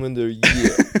calendar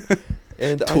year,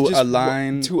 and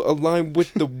to align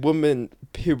with the woman.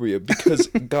 Period. Because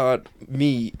God,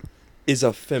 me, is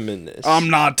a feminist. I'm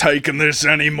not taking this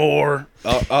anymore.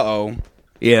 Uh-oh.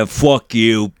 Yeah, fuck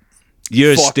you.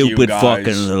 You're Fuck a stupid you guys.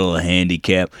 fucking little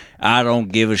handicap. I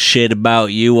don't give a shit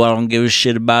about you. I don't give a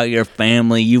shit about your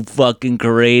family. You fucking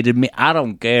created me. I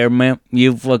don't care, man.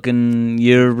 You're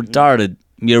retarded.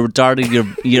 You're retarded.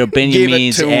 Your opinion Give it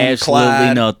means to 'em, absolutely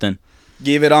Clyde. nothing.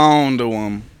 Give it on to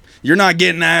him. You're not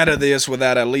getting out of this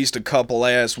without at least a couple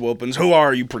ass whoopings. Who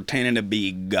are you pretending to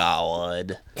be,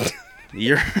 God?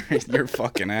 You're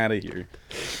fucking out of here.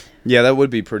 Yeah, that would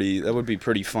be pretty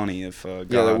funny if God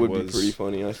that would was, be pretty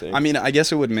funny, I think. I mean, I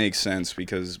guess it would make sense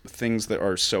because things that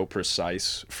are so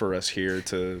precise for us here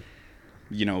to,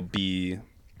 be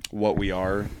what we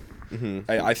are. Mm-hmm.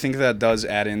 I think that does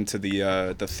add into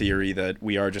the theory that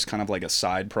we are just kind of like a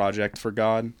side project for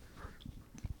God.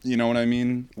 You know what I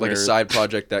mean? Like a side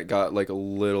project that got like a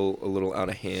little out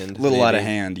of hand. Out of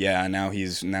hand, yeah. Now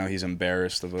he's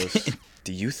embarrassed of us.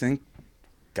 Do you think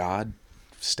God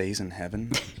stays in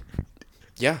heaven?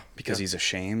 Yeah, because he's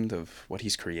ashamed of what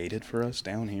he's created for us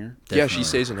down here. Definitely. Yeah, she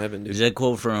stays in heaven, dude. Is that a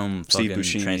quote from Steve fucking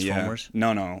Buscemi? Transformers?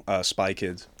 Yeah. No, Spy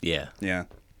Kids. Yeah.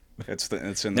 It's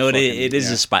in the. No, it is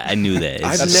a Spy. I knew that.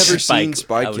 I've never seen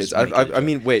Spy Kids. I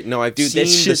mean, wait, no, I've seen that the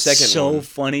shit's second so one.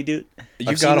 funny, dude.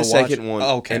 You I've gotta seen the watch. second one.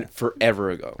 Oh, okay. And forever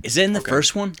ago. Is it in the Okay.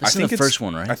 first one? It's in the first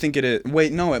one, right? I think it is.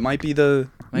 Wait, no, it might be the.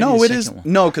 Might no, be the it is. second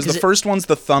one. No, because the Is it- first one's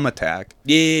the thumb attack,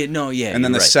 yeah, no, yeah. and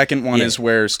then you're the right. second one Yeah. is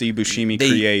where Steve Buscemi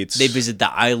creates. They visit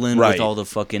the island Right. with all the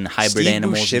fucking hybrid Steve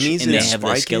animals and, Buscemi's and they in have Spy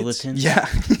the Kids? skeletons. Yeah.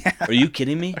 Are you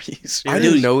kidding me? Are you serious? I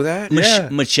didn't know that. Yeah.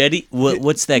 Machete.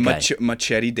 What's that guy?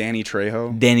 Machete, Danny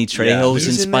Trejo. Danny Trejo's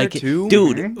He's in in Spy there Kids. too?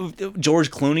 Dude,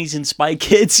 George Clooney's in Spy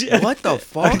Kids. What the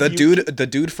fuck? The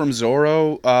dude from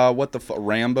Zorro. What the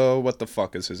Rambo? What the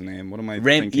fuck is his name? What am I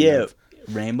thinking of?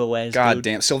 Rambo ass. God dude.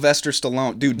 damn, Sylvester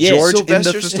Stallone, dude. Yeah, George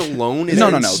Sylvester in the Stallone is no,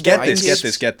 in Get Spy this.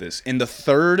 Kids? Get this. In the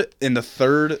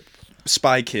third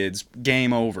Spy Kids,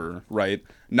 game over. Right.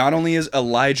 Not only is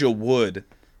Elijah Wood.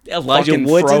 Elijah fucking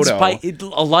Wood's in Frodo.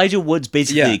 Elijah Wood's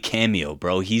basically Yeah. a cameo,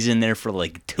 bro. He's in there for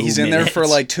like 2 minutes. He's in there for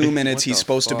like 2 minutes. What He's the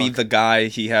supposed to be fuck? the guy.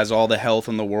 He has all the health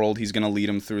in the world. He's gonna lead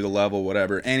him through the level,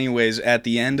 whatever. Anyways, at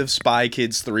the end of Spy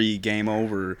Kids 3, game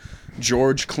over.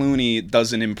 George Clooney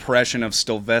does an impression of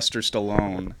Sylvester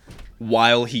Stallone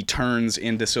while he turns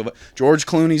into George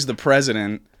Clooney's the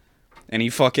president, and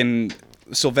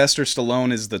Sylvester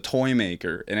Stallone is the toy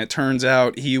maker, and it turns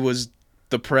out he was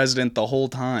the president the whole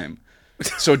time.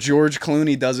 So George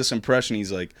Clooney does this impression.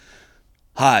 He's like,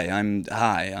 I'm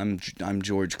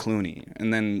George Clooney,"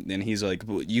 and he's like,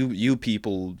 "You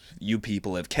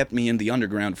people have kept me in the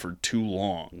underground for too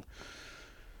long.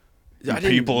 I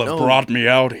didn't know. brought me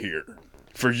out here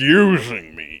for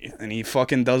using me." And he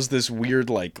fucking does this weird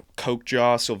like coke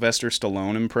jaw Sylvester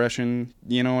Stallone impression.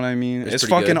 You know what I mean? It's pretty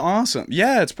fucking good. awesome.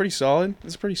 Yeah, it's pretty solid.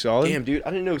 Damn, dude,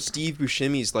 I didn't know Steve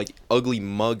Buscemi's like ugly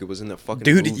mug was in the fucking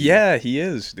Dude, movie. yeah, he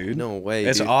is, dude. No way,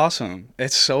 It's dude. awesome.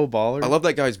 It's so baller. I love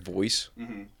that guy's voice.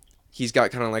 Mm-hmm. He's got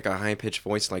kind of like a high pitched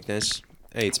voice like this.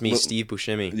 Hey, it's me, Well, Steve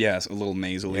Buscemi. Yeah, it's a little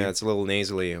nasally. Yeah, it's a little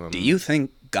nasally. Do you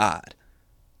think God?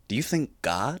 I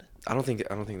don't think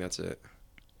that's it.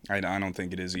 I don't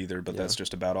think it is either, but that's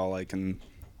just about all I can.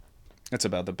 That's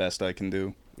about the best I can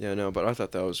do. Yeah, no, but I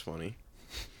thought that was funny.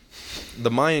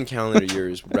 The Mayan calendar year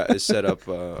is set up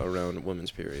around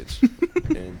women's periods,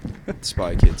 and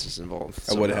Spy Kids is involved.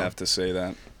 I would somehow. have to say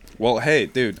that. Well, hey,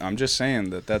 dude, I'm just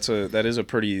saying that is a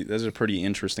pretty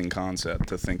interesting concept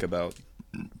to think about.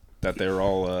 That they're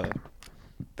all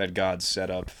that God set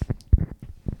up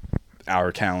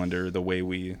our calendar the way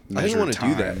we measure I didn't want to time.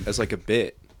 do that as like a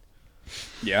bit.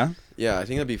 Yeah, Yeah, I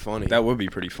think that'd be funny. that would be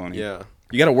pretty funny. Yeah.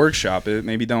 You got to workshop it.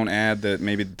 Maybe don't add that.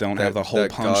 Maybe don't have the whole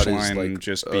that God is, punchline. like,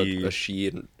 Just a, be a she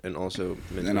and also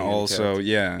mentally and also handicapped.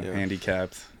 yeah,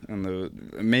 handicapped.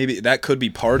 And maybe that could be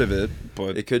part of it,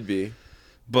 but It could be.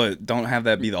 don't have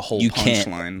that be the whole You can't.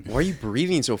 punchline. Why are you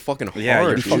breathing so fucking hard? Yeah,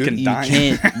 you're dude? fucking You dying.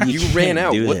 can't. You ran can't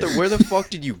out. do What this. where the fuck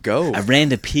did you go? I ran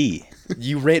to pee. Did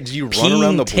you run Peeing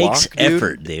around the takes block, dude?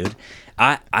 effort, dude.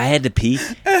 I had to pee,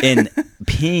 and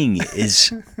peeing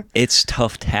it's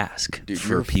tough task Dude, for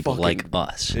you're people fucking- like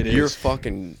us. It You're is.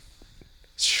 fucking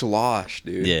slosh,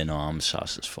 dude. Yeah, no, I'm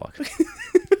sauce as fuck.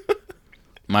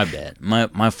 My bad.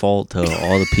 My fault to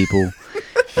all the people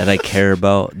that I care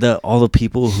about. All the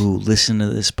people who listen to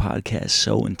this podcast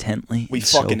so intently. We and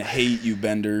so- fucking hate you,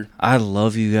 Bender. I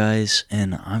love you guys,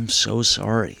 and I'm so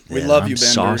sorry. We that love I'm you, Bender.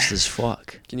 sauced as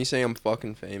fuck. Can you say I'm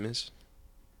fucking famous?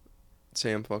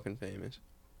 Say I'm fucking famous.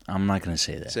 I'm not gonna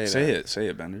say that. Say Say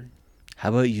it, Bender. How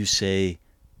about you say,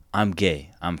 I'm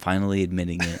gay. I'm finally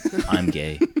admitting it. I'm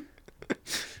gay.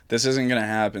 This isn't gonna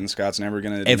happen. Scott's never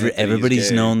gonna. Admit that he's Everybody's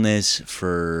gay. known this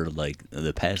for like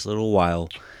the past little while,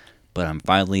 but I'm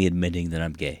finally admitting that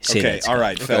I'm gay. Say Okay, that, Scott. all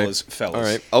right, Okay. fellas. All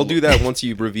right, I'll do that once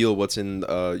you reveal what's in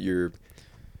your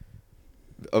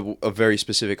a very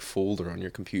specific folder on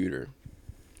your computer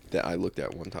that I looked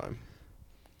at one time.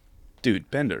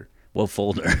 Dude, Bender. What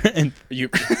folder? And You.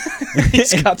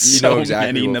 He's got You so know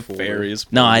exactly many what folder.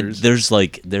 nefarious. no, folders.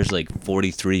 there's like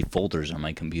 43 folders on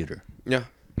my computer. Yeah.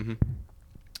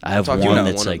 I have Talk to one you about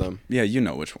that's one like of them. Yeah, you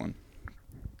know which one.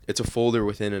 It's a folder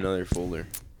within another folder.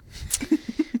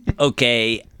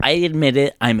 okay. I admit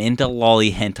it. I'm into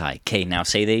lolly hentai. Okay, now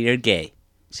say that you're gay.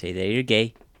 Say that you're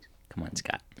gay. Come on,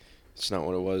 Scott. It's not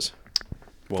what it was.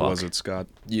 What Fuck. was it, Scott?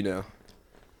 You know.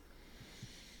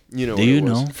 You know. Do what you it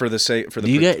was. know? For the sake for the.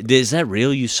 Do you get? Is that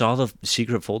real? You saw the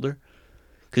secret folder?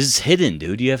 Because it's hidden,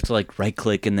 dude. You have to like right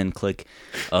click and then click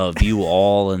view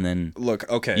all and then. Look,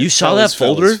 okay. You saw that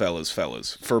folder? Fellas.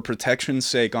 For protection's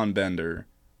sake on Bender,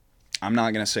 I'm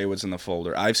not going to say what's in the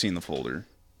folder. I've seen the folder.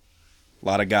 A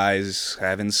lot of guys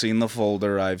haven't seen the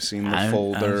folder. I've seen the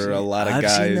folder. A lot of I've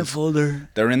guys. seen the folder.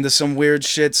 They're into some weird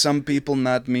shit. Some people,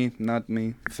 not me.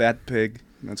 Fat pig.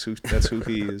 That's who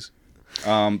he is. But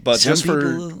Some just for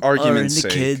people argument's are into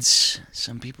sake. kids.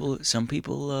 Some people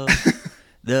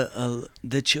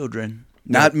the children.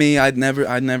 Not me. I'd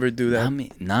never do that.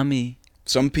 Not me.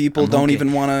 Some people I'm don't okay.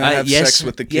 even want to have sex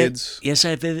with the kids. Yes,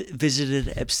 I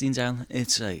visited Epstein's Island.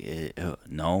 It's like,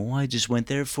 no, I just went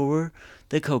there for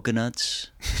the coconuts.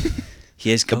 He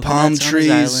has The coconuts palm on his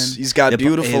trees. island. He's got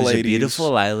beautiful It was ladies. a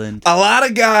beautiful island. A lot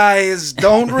of guys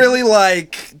don't really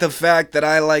like the fact that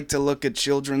I like to look at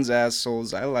children's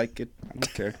assholes. I like it. I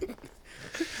don't care.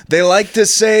 They like to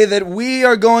say that we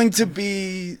are going to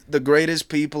be the greatest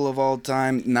people of all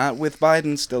time. Not with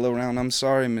Biden still around. I'm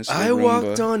sorry, Mr. I Roomba.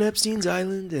 walked on Epstein's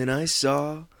Island and I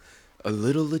saw a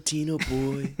little Latino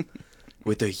boy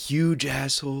with a huge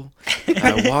asshole.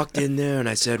 I walked in there and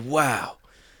I said, wow,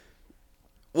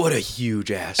 what a huge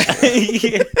asshole.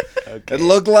 It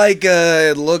looked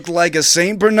like a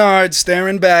Saint Bernard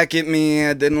staring back at me.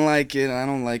 I didn't like it. I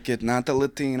don't like it. Not the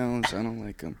Latinos. I don't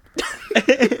like them.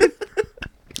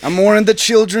 I'm more into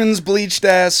children's bleached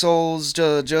assholes,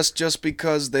 just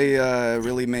because they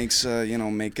really makes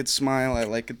make it smile. I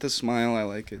like it to smile. I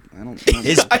like it. I don't.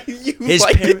 His like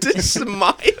it to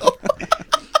smile.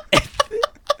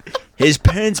 His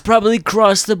parents probably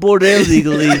crossed the border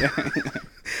illegally.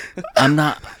 I'm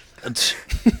not.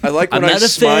 I like when I'm I not a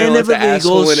smile fan at of the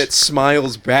asshole illegals. and it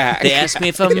smiles back. They ask me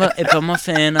if I'm a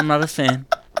fan. I'm not a fan.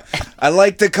 I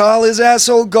like to call his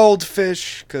asshole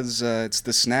goldfish because it's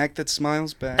the snack that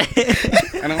smiles back.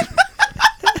 I don't.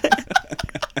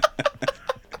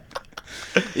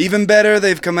 Even better,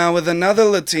 they've come out with another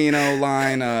Latino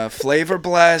line, Flavor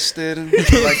Blasted. I like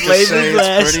to say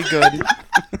it's pretty good.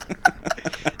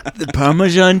 The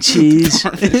Parmesan cheese.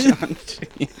 Parmesan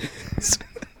cheese.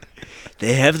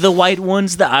 They have the white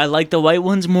ones. I like the white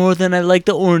ones more than I like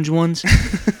the orange ones.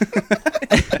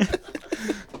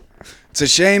 It's a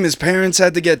shame his parents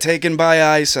had to get taken by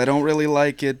ICE. I don't really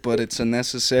like it, but it's a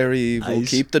necessary evil. ICE.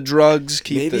 Keep the drugs.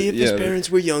 Maybe if his parents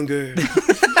were younger.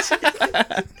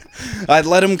 I'd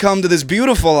let him come to this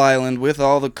beautiful island with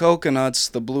all the coconuts,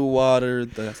 the blue water,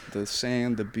 the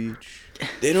sand, the beach.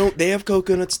 They have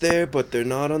coconuts there, but they're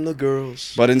not on the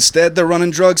girls. But instead, they're running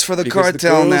drugs for the Because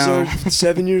cartel the girls now. are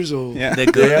 7 years old. Yeah. They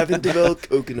haven't developed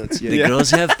coconuts yet. The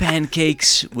girls have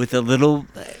pancakes with a little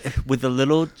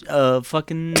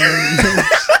fucking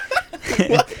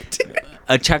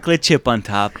a chocolate chip on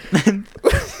top.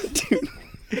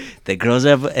 The girls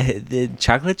have the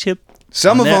chocolate chip.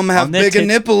 Some on of their- them have on their bigger tits.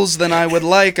 nipples than I would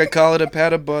like. I call it a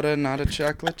pat of butter, not a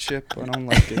chocolate chip. I don't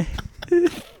like it.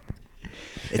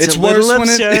 It's It's a little worse when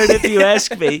it- absurd if you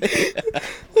ask me.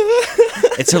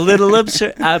 It's a little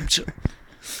absurd.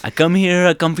 I come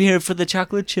here for the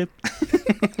chocolate chip.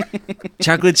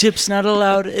 Chocolate chip's not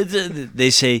allowed. They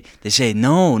say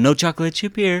no chocolate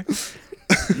chip here.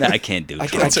 No, I can't do I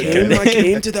chocolate.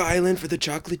 came to the island for the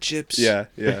chocolate chips. Yeah.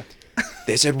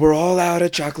 They said we're all out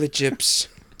of chocolate chips.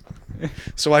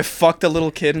 So I fucked a little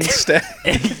kid instead.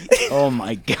 Oh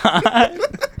my god.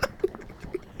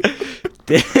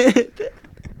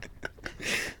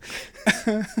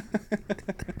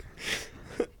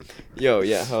 Yo,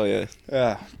 yeah, hell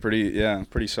yeah.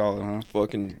 Pretty solid, huh?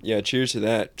 Fucking, yeah, cheers to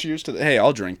that. Cheers to that. Hey,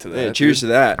 I'll drink to that. Yeah, cheers to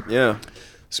that, yeah.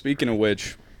 Speaking of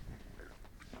which,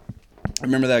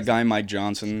 remember that guy Mike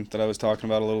Johnson that I was talking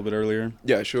about a little bit earlier?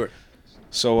 Yeah, sure.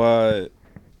 So,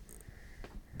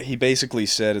 he basically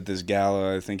said at this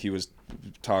gala, I think he was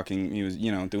doing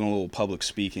a little public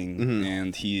speaking, Mhm.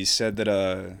 and he said that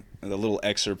the little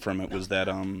excerpt from it was that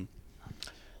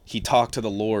he talked to the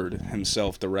Lord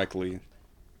himself directly.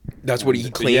 That's what he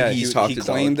claimed he's talked to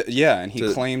claimed, dog. Yeah, and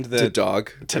he claimed that To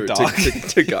dog. to Or dog.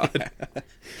 To God.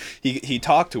 he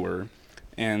talked to her,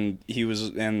 and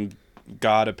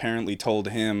God apparently told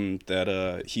him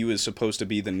that he was supposed to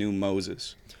be the new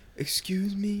Moses.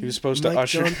 Excuse me. He was supposed to Mike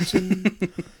usher. Johnson,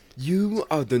 you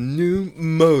are the new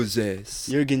Moses.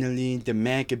 You're gonna lead the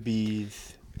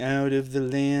Maccabees out of the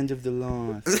land of the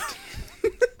lost.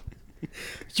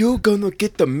 You're gonna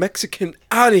get the Mexican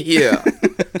out of here.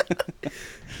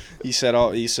 He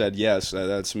said, yes,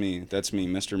 that's me. That's me,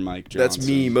 Mr. Mike Johnson. That's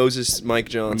me, Moses Mike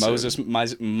Johnson.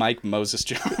 Mike Moses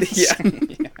Johnson. Yeah.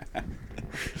 Yeah.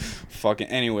 Fucking.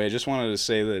 Anyway, I just wanted to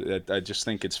say that I just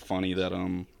think it's funny that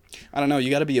I don't know.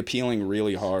 You got to be appealing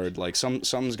really hard. Like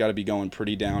something's got to be going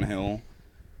pretty downhill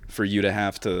for you to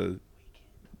have to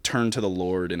turn to the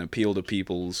Lord and appeal to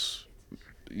people's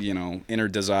inner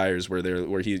desires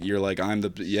you're like,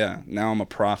 now I'm a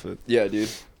prophet. Yeah, dude.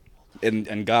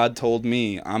 And God told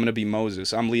me I'm gonna be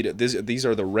Moses. I'm leading. These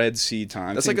are the Red Sea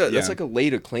times. That's like a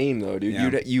late acclaim though, dude.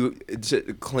 Yeah. You to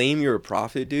claim you're a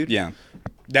prophet, dude. Yeah.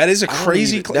 That is a I don't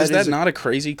crazy. even- Is that that is a- not a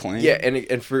crazy claim? Yeah, and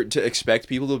to expect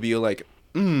people to be like,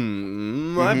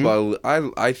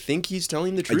 I think he's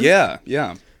telling the truth. Yeah.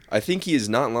 I think he is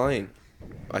not lying.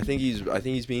 I think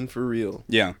he's being for real.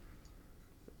 Yeah.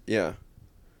 Yeah.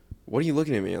 What are you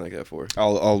looking at me like that for?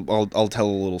 I'll tell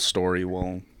a little story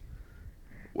while.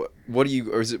 What do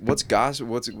you, or is it, what's gossip?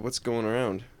 What's going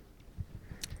around?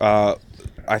 I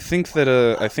think that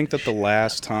the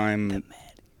last time.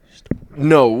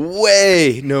 No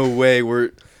way.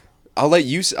 I'll let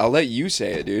you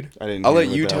say it, dude. I didn't I'll hear let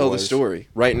what you that tell the was. story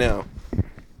right now.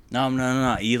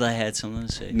 No. Eli had something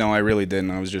to say. No, I really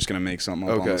didn't. I was just gonna make something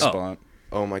up on Okay. the spot.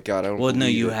 Oh my god, I don't. Well, no,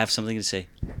 believe you it. have something to say.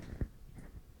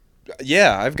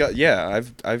 Yeah,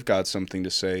 I've got something to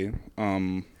say.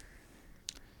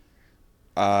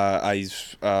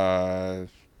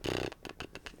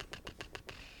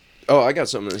 Oh, I got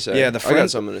something to say. Yeah, I got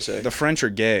something to say. The French are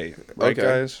gay, right, Okay.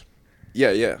 guys?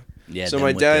 Yeah. Yeah. So them my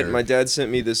with dad, their- my dad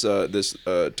sent me this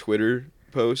Twitter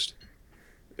post.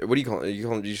 What do you call it?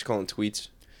 You just call them tweets?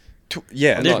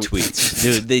 Yeah, They're not- tweets,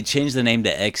 dude. They changed the name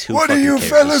to X. Who What do fucking you cares?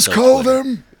 fellas It's so call Twitter.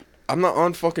 them? I'm not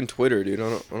on fucking Twitter, dude.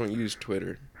 I don't use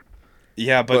Twitter.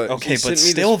 Yeah, but But okay, he but sent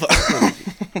me still,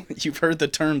 this you've heard the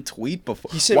term tweet before.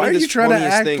 He sent Why me are this you trying to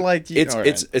funniest act thing. like you,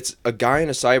 It's a guy in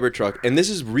a Cybertruck, and this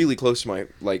is really close to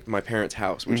my parents'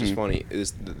 house, which is funny.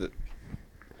 Is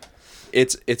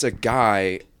it's a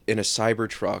guy in a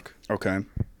Cybertruck, okay?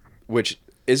 which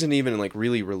isn't even like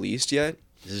really released yet.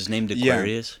 Is his name Yeah.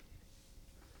 Aquarius?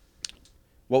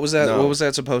 What was that? No. What was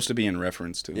that supposed to be in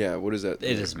reference to? Yeah, what is that?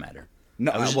 It doesn't matter.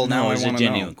 No, Well, now it I was a want to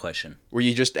genuine know. question. Were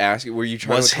you just asking? Were you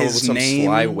trying Was to come up with his some name-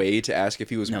 sly way to ask if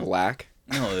he was No. black?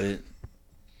 No,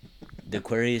 the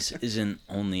Aquarius isn't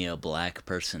only a black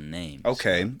person name.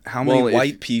 Okay, how many Well, if-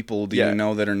 white people do yeah. you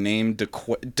know that are named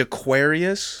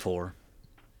Dequarius? 4.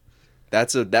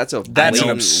 That's an That's an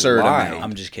absurd lie. amount.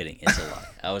 I'm just kidding. It's a lie.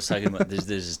 I was talking about there's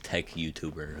this tech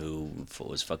YouTuber who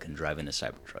was fucking driving a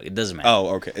Cybertruck. It doesn't matter.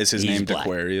 Oh, okay. Is his He's name black.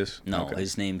 Dequarius? No, Okay.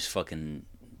 his name's fucking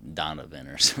Donovan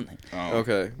or something. Oh.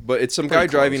 Okay, but it's some Pretty guy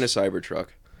driving a close. Cybertruck,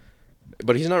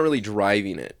 but he's not really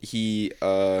driving it. He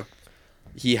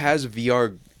has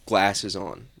VR glasses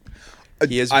on.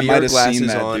 He has I might VR have glasses seen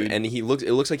that, on, dude. and it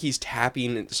looks like he's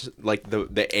tapping like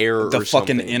the air The or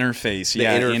fucking something interface, The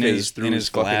yeah, interface in his, through in his his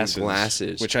fucking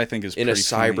glasses, which I think is in a pretty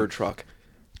funny. Cybertruck.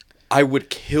 I would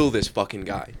kill this fucking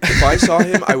guy. If I saw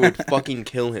him, I would fucking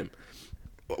kill him.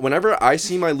 Whenever I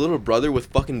see my little brother with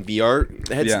fucking Yeah.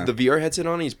 the VR headset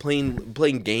on, and he's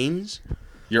playing games.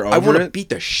 You're I over want to it. beat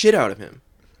the shit out of him.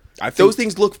 I think Those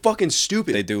things look fucking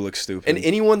stupid. they do look stupid. And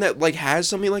anyone that like has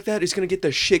something like that is gonna get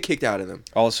the shit kicked out of them.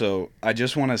 Also, I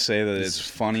just want to say that it's is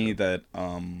funny that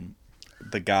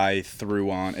the guy threw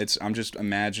on. I'm just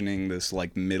imagining this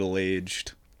like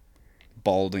middle-aged,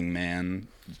 balding man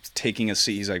taking a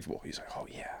seat. He's like, oh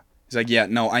yeah. He's like, yeah,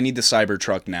 no, I need the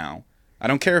Cybertruck now. I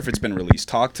don't care if it's been released.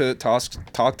 Talk to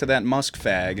that Musk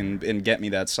fag and get me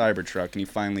that Cybertruck. And he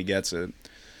finally gets it.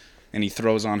 And he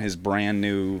throws on his brand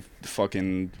new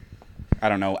fucking, I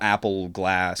don't know, Apple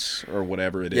Glass or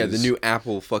whatever it is. Yeah, the new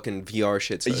Apple fucking VR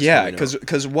shit. Yeah,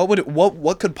 because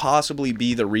what could possibly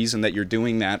be the reason that you're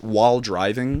doing that while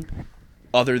driving,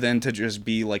 other than to just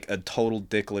be like a total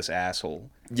dickless asshole?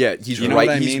 yeah, he's You know right.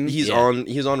 what I he's mean? he's Yeah. on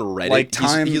Reddit. Like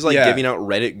he's like yeah. giving out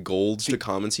Reddit golds to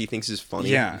comments he thinks is funny.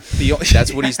 Yeah,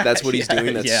 that's what he's Yeah,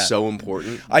 doing. That's yeah. so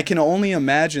important. I can only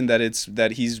imagine that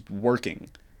he's working.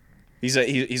 He's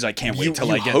like, can't wait till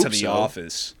you I get hope to the so.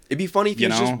 office. It'd be funny if he You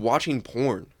was know? just watching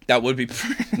porn. That would be.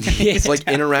 It's like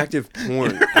interactive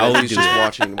porn. While he's just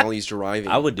watching while he's driving.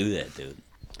 I would do that, dude.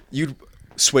 You'd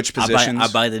Switch I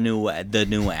positions. buy the new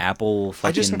Apple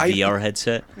fucking VR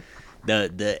headset.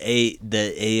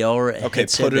 The AR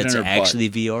headset put it in that's her butt. actually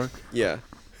VR. yeah.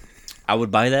 I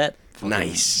would buy that.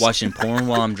 Nice. Watching porn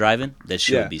while I'm driving. That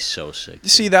shit Yeah. would be so sick.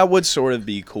 See, that would sort of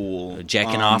be cool.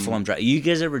 Jacking off while I'm driving. You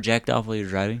guys ever jacked off while you're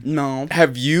driving? No.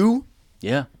 Have you?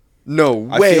 Yeah. No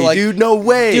I way, feel like- dude. No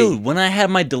way, Dude, when I had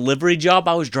my delivery job,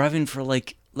 I was driving for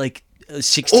like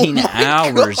 16 Oh my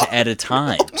hours God. at a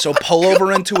time. So pull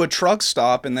over into a truck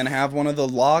stop and then have one of the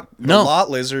No. lot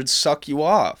lizards suck you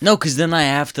off. No, because then I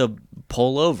have to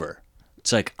pull over.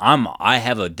 It's like I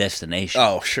have a destination.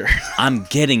 Oh, sure. I'm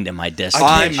getting to my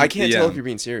destination. I can't yeah. tell if you're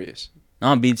being serious. No,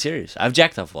 I'm being serious. I've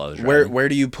jacked off while I was driving. Where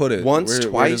do you put it? Once, Where does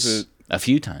twice? it- A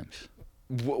few times.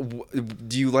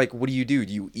 Do you like? What do you do?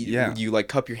 Do you eat? Yeah. Do you like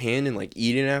cup your hand and like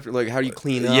eat it after? Like, how do you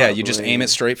clean up? Yeah, you just Like, aim it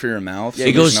straight for your mouth. Yeah, so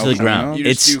It goes there's to no the ground. coming You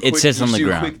out? just It's- do it quick- sits you on just the do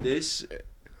ground. Quick this.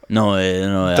 No,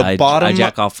 The I bottom-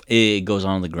 jack off. It goes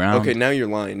on the ground. Okay, now you're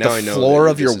lying. Now The I know. floor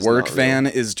that of your this is work not real. van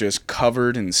is just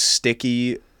covered in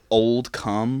sticky old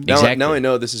cum. Now, Exactly. now I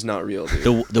know this is not real,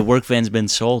 dude. The work van's been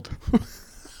sold.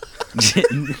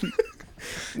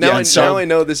 Now, Yeah, now I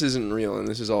know this isn't real and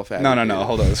this is all fabricated. No.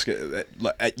 Hold on.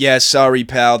 Yeah, sorry,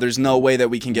 pal. There's no way that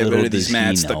we can get Little rid of these does he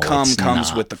mats. The know, cum it's comes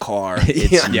not. with the car.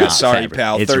 It's Yeah, not sorry, fabric.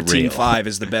 pal. It's 13.5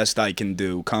 is the best I can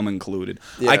do, cum included.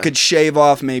 Yeah. I could shave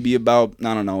off maybe about,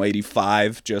 I don't know,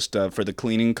 85 just for the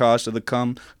cleaning cost of the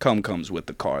cum. Cum comes with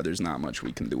the car. There's not much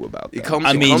we can do about that. It comes,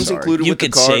 I mean, it comes included you with the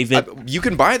could car. save it. You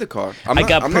can buy the car. I'm I not,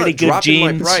 got I'm pretty not good dropping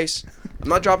my jeans. price. I'm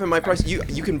not dropping my price.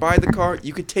 You can buy the car.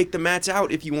 You could take the mats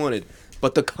out if you wanted.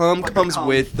 But the cum comes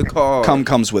with the car. Cum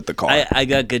comes with the car. I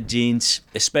got good genes,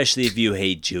 especially if you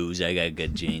hate Jews. I got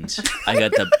good genes. I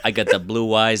got the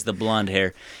blue eyes, the blonde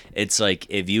hair. It's like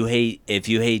if you hate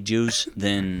Jews,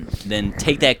 then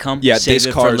take that cum, Yeah, save this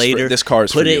it car for is for- later. this car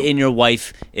is put for it you. in your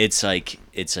wife. It's like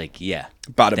yeah.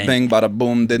 Bada Thank- bing, bada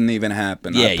boom, didn't even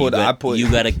happen. Yeah, I put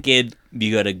you got a kid.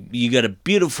 You got a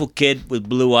beautiful kid with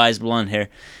blue eyes, blonde hair.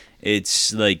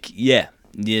 It's like yeah.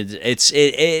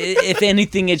 If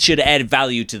anything, it should add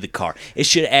value to the car. It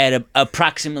should add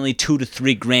approximately $2 to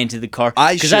 $3 grand to the car.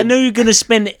 Because I know you're gonna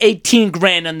spend 18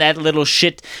 grand on that little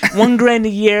shit. $1 grand a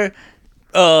year.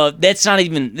 That's not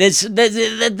even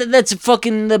that's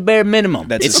fucking the bare minimum.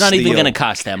 That's it's a not even steal. gonna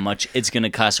cost that much. It's gonna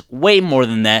cost way more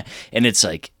than that. And it's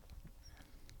like,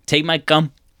 take my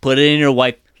cum, put it in your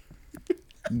wife,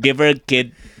 give her a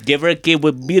kid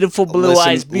with beautiful blue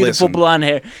eyes, beautiful blonde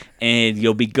hair, and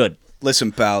you'll be good.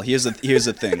 Listen, pal, here's the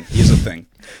thing.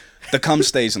 The cum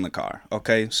stays in the car,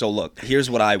 okay? So look, here's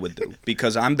what I would do.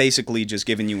 Because I'm basically just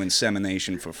giving you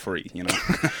insemination for free, you know?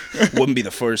 Wouldn't be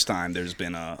the first time there's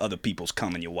been other people's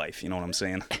cum in your wife, you know what I'm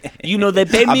saying? You know they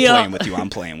pay me I'm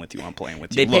playing with you.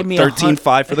 They Look, paid me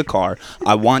 $13.5 for the car.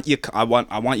 I want you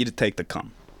to take the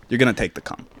cum. You're gonna take the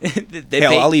cum.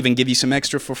 Hell, I'll even give you some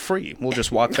extra for free. We'll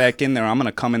just walk back in there. I'm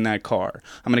gonna come in that car.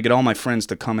 I'm gonna get all my friends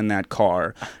to come in that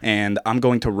car, and I'm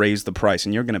going to raise the price,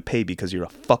 and you're gonna pay because you're a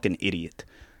fucking idiot.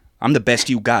 I'm the best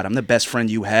you got. I'm the best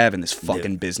friend you have in this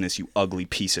fucking business, you ugly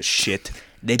piece of shit.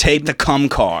 They Take the cum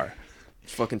car.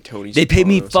 Fucking Tony. They paid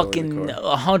me Soprano selling fucking the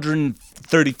car.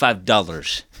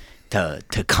 $135 to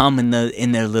come in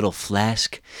their little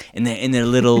flask, in their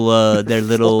little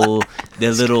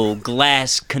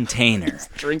glass container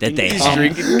that they He's have.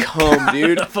 drinking cum,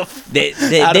 dude. They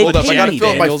Hold up, I pay gotta me fill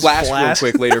up that. my Daniel's flask real flask.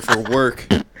 quick later for work.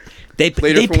 They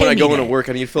Later for pay when I me go that. into work,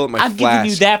 I need to fill up my I'm flask. giving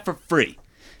you that for free.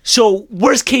 So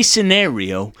worst case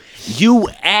scenario, you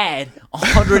add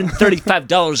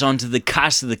 $135 onto the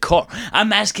cost of the car.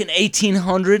 I'm asking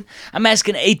 $1,800. I'm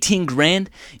asking 18 grand.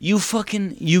 You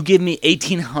give me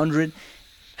 1,800.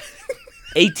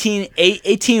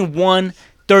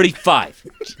 18,135.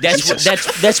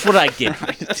 That's what I give.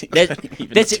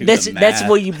 That's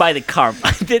what you buy the car.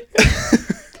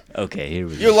 Okay, here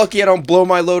we go. You're lucky I don't blow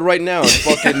my load right now and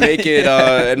fucking make it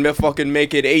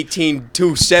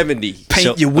 18,270.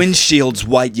 Paint your windshields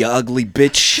white, you ugly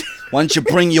bitch. Why don't you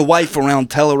bring your wife around,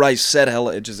 tell her I said hello.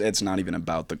 It's not even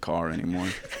about the car anymore.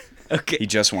 Okay. He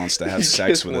just wants to have sex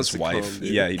just with wants his to wife. come, dude.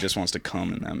 Yeah, he just wants to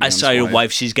come in that I man's saw your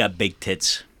wife. She's got big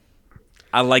tits.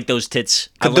 I like those tits.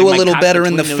 I Could like do a my little cock better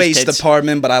in the between those face tits.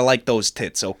 department, but I like those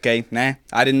tits, okay? Nah,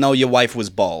 I didn't know your wife was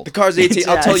bald. The car's 18.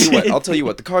 I'll tell you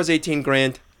what. The car's 18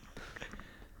 grand.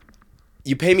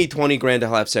 You pay me 20 grand to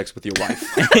have sex with your wife.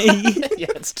 Yeah,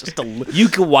 it's just a You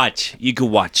could watch.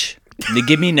 They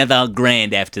give me another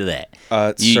grand after that.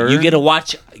 sir? You get a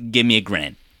watch. Give me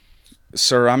 $1,000.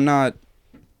 Sir, I'm not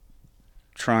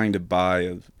trying to buy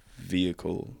a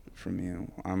vehicle from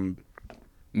you.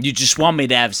 You just want me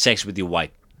to have sex with your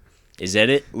wife. Is that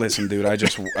it? Listen, dude, I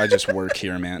just work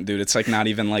here, man. Dude, it's like not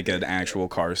even like an actual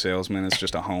car salesman. It's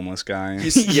just a homeless guy.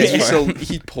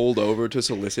 He pulled over to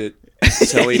solicit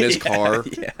selling his car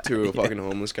to a fucking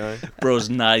homeless guy. Bro's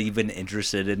not even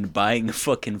interested in buying a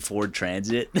fucking Ford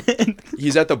Transit.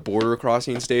 He's at the border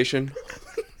crossing station.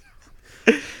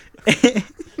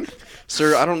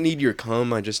 Sir, I don't need your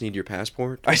cum. I just need your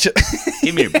passport.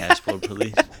 Give me your passport,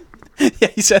 please. Yeah,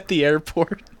 he's at the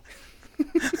airport.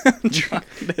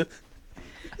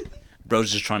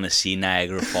 Bro's just trying to see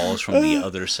Niagara Falls from the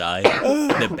other side,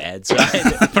 the bad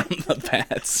side. From the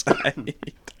bad side.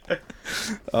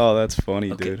 Oh, that's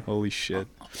funny, dude. Holy shit.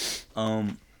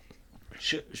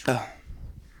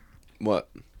 What?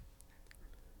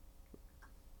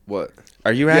 What?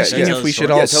 Are you Yeah, asking tell if the we should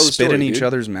story. all Yeah, tell the spit in story, each dude.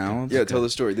 other's mouths? Yeah, tell the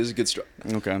story. This is a good story.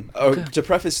 Okay. To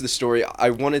preface the story,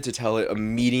 I wanted to tell it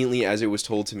immediately as it was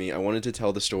told to me. I wanted to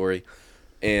tell the story,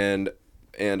 and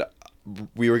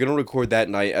we were gonna record that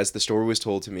night as the story was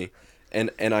told to me, and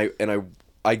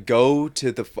I go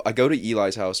to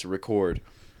Eli's house to record,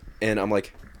 and I'm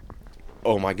like,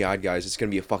 oh my god, guys, it's gonna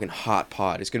be a fucking hot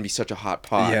pod. It's gonna be such a hot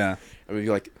pod. Yeah.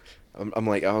 I'm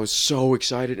like, I was so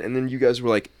excited, and then you guys were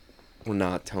like, we're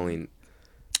not telling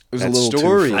It was That a little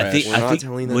story. too fresh. I think We're not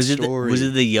telling that was story.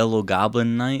 it the Yellow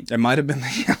Goblin night? It might have been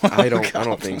the Yellow I don't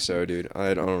Goblin. think so, dude.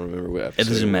 I don't remember what episode It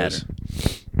doesn't was.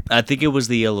 matter. I think it was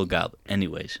the Yellow Goblin.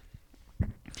 Anyways,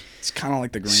 It's kind of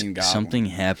like the Green Goblin. something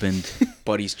happened,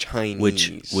 But he's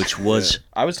Chinese. which was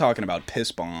I was talking about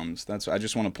piss bombs. I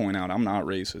just want to point out I'm not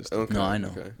racist. Okay, no, I know.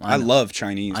 okay. I love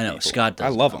Chinese I know. people. Scott does. I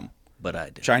love them. but I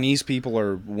do. Chinese people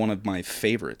are one of my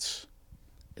favorites.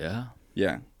 Yeah.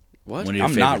 Yeah. What? One of your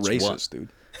I'm not favorites, racist, what? dude.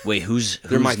 Wait, who's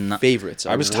They're my not, favorites.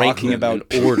 I was rank talking them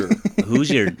about- in order. Who's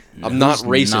your? I'm not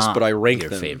who's racist, not but I rank your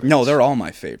them. favorite? No, they're all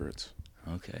my favorites.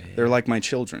 Okay. They're like my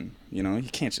children. You know, you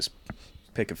can't just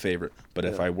pick a favorite. But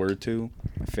if Yeah. I were to,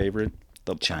 my favorite,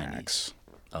 the Chinese. blacks.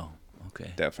 Oh,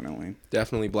 okay. Definitely.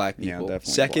 Definitely black Yeah, people.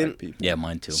 definitely Second, black people. Yeah,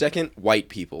 mine too. second, white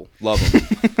people. Love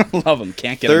them. Love them.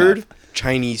 Can't get Third, enough.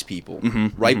 Chinese people.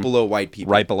 Mhm, Right mhm. below white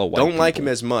people. Right below white Don't like people.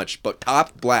 him as much, but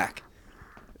top black.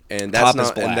 And that's Top is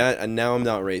not black. and now I'm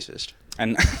not racist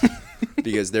And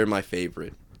because they're my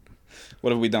favorite.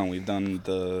 what have we done? We've done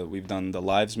the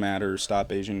Lives Matter,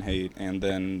 Stop Asian Hate, and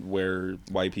then where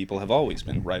white people have always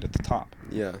been right at the top.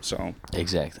 Yeah. So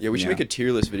Exactly. Yeah, we should Yeah. make a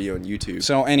tier list video on YouTube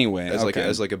anyway, as okay.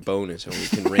 like a bonus, and we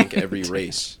can rank every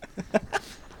race.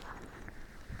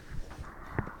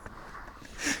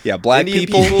 yeah, black Indian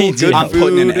people. good I'm food.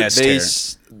 putting an S They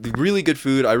tier. really good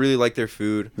food. I really like their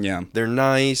food. Yeah, They're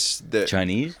nice.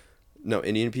 Chinese. No,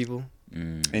 Indian people.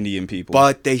 Indian people.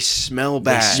 But they smell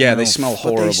bad. yeah, they smell But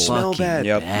horrible. they smell Fucking bad.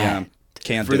 Yep. bad. Yeah.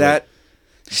 Can't For do that, it.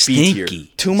 B tier.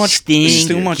 Stinky. Too much. Stinky.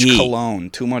 Too much cologne.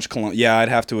 Too much cologne. Yeah, I'd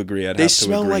have to agree. They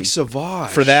smell like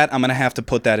Sauvage. For that, I'm gonna have to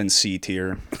put that in C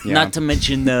tier. Yeah. Not to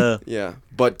mention the. Yeah,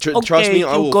 but trust Okay, me,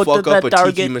 I you will go to fuck up the a tiki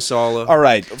Target. masala. All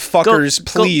right, fuckers.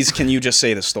 Go- please, can you just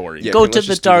say the story? Yeah. Go okay, to let's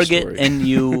the just do the Target story. and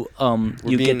you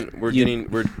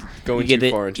We're going get too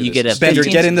it- far into you this. get a Bender,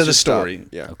 Let's get into the just stop. story.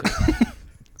 Yeah.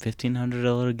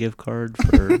 $1,500 gift card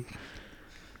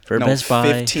for No, Best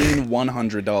Buy. 15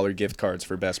 $100 gift cards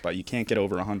for Best Buy. You can't get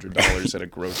over $100 at a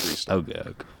grocery store. Okay.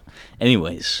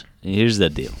 Anyways, here's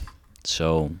the deal.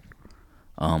 So,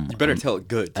 You better tell it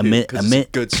good, a too, mi- 'cause a it's mi- a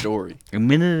good story. a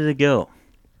minute ago,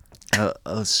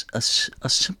 a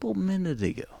simple minute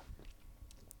ago.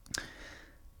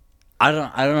 I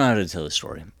don't know how to tell the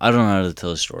story.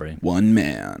 One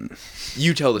man.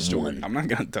 You tell the story. I'm not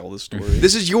gonna tell the story.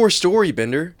 This is your story,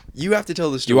 Bender. You have to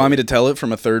tell the Do story. you want me to tell it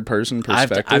from a third person I have,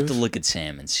 perspective? to, I have to look at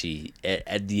Sam and see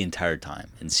at the entire time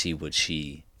and see what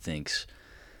she thinks.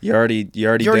 You already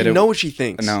You did already it. know what she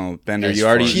thinks. No, Bender, As you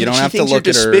already. far- You don't She have to thinks look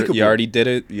you're at her. despicable. You already did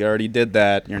it. You already did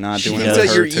that. You're not She doing thinks it. that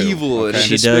to you're her, too. evil and a Okay?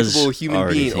 She does despicable human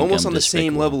already being, think almost I'm on the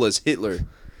same despicable. level as Hitler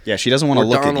Yeah, she doesn't want or to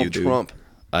look Donald at you, Trump.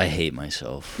 I hate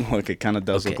myself. dude. Look, it kind of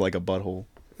does Okay. look like a butthole.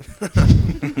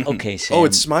 Okay, Sam. Oh,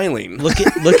 it's smiling. look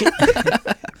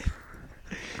at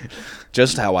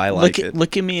Just how I like it.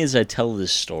 look at me as I tell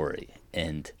this story,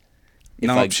 and if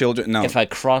No, I, children. No. if I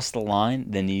cross the line,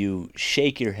 then you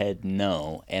shake your head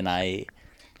no, and I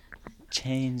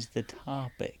change the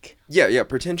topic. Yeah.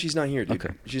 Pretend she's not here, dude.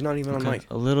 Okay. She's not even on Okay, mic.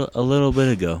 a little bit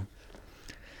ago,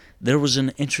 there was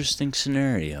an interesting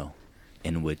scenario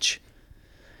in which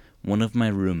one of my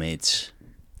roommates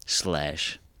 /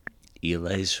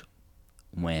 Eli's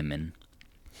women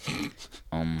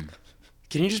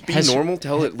Can you just be Has- normal?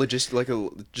 Tell it just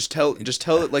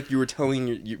tell it like you were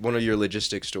telling one of your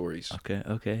logistic stories.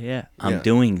 Okay, yeah. I'm Yeah.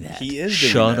 doing that. he is.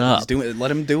 Doing Shut that. up. He's doing it. Let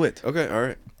him do it. Okay, all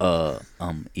right.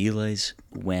 Eli's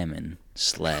women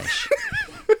 /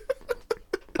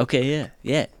 Okay,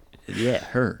 yeah,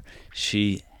 her.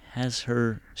 She has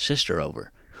her sister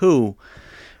over, who,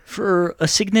 for a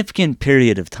significant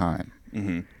period of time,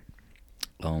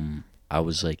 I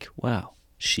was like, wow,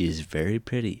 she is very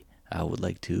pretty. I would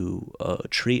like to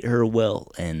treat her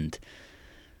well and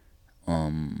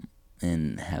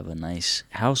have a nice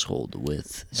household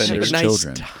with Bender. 6 Nice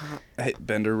children. Hey,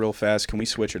 Bender, real fast. Can we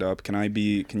switch it up? Can I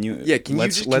be? Can you? Yeah, can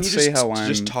let's you just let's can you say just, how I'm.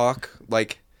 just talk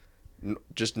like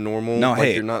just normal? No, like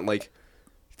hey. you're not like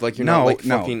you're No, not like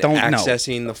no, fucking don't- no.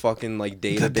 accessing the fucking like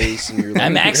database and you're like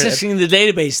I'm accessing the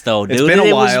database though, dude. It's been a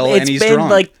It was- while, and It's he's been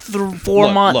drunk. like 4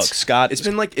 Look, months. Look, Scott. It's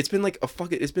been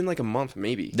like a month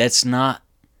maybe. That's not.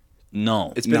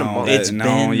 No, It's been a no, month. It's no,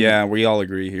 been- yeah, we all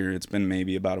agree here. It's been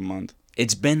maybe about a month.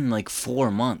 it's been like 4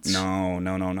 months. No.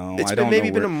 It's I been don't maybe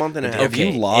know been where- a month and a half. Have you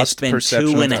Okay, lost it's been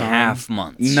perception 2 of and a time? half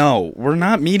months. No, we're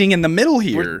not meeting in the middle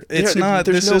here. It's not.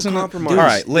 There's This no isn't. compromise. All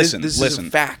right, listen, This listen. is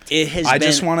a fact. It has I been.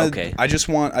 just want to. Okay. I just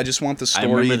want the I story.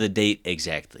 remember the date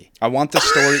exactly. I want the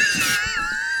story.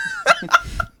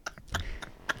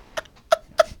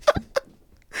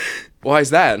 Why is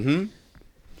that?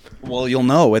 Well, you'll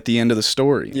know at the end of the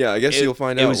story. Yeah, I guess you'll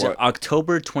find It out. was what.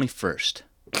 October 21st.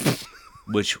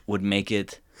 which would make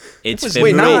it. It's was-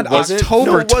 February. Wait, not wasn't.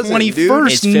 October No, it wasn't, dude.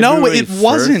 21st. It's No, February it 1st.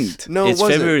 wasn't. No, it It's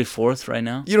wasn't. February 4th right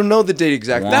now. You don't know the date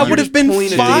exactly. That That would have been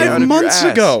Pointed it out 5 of your months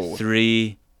ass. ago.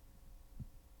 3.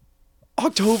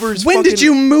 October's When did fucking-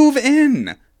 you move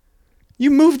in?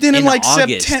 You moved in In like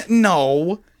August. September.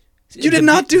 No. You did The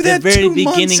not do the that very 2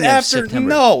 months beginning of after. September.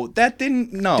 No, that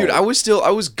didn't. No. Dude, I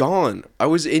was gone. I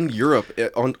was in Europe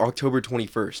on October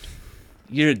 21st.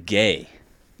 You're gay.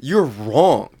 You're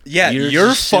wrong. yeah, you're you're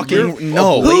just fucking. simply-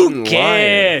 No. Who Who Blatant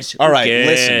cares? All Who right,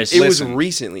 cares? It was Listen.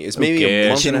 recently. It's Who maybe a cares?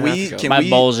 month Can and a we- half ago. can My we-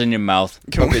 balls in your mouth.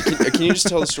 Okay, can you just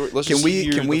tell the story? Let's Can just we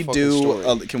hear can the we fucking do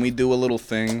story. can we do a little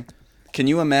thing? Can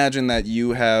you imagine that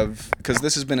you have, because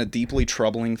this has been a deeply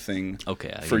troubling thing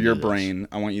Okay. I for can your do this. brain.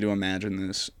 I want you to imagine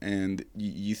this, and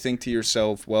you think to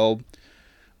yourself, well,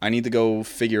 I need to go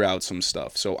figure out some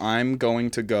stuff. So I'm going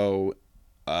to go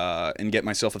and get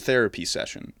myself a therapy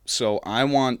session. So I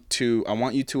want you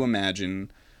to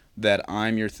imagine that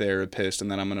I'm your therapist and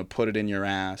that I'm going to put it in your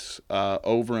ass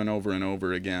over and over and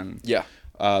over again. Yeah.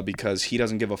 Because he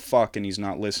doesn't give a fuck and he's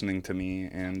not listening to me,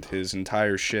 and his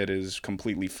entire shit is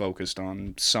completely focused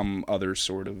on some other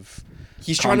sort of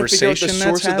He's trying to figure out the conversation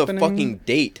source that's of the happening. fucking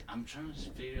date. I'm trying to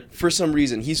figure out. For some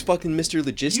reason, he's fucking Mr.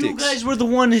 Logistics. You guys were the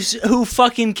one who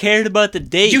fucking cared about the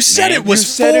date. You said man. it was You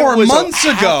said it 4 was months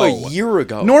half ago. a year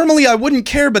ago. Normally I wouldn't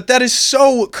care, but that is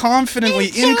so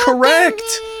confidently incorrect.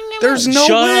 There's no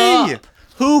Shut way. up.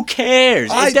 Who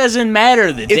cares? I- It doesn't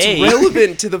matter the It's date.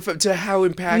 relevant to how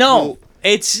impactful. No,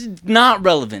 it's not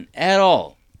relevant at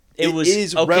all. It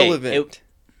is okay, relevant.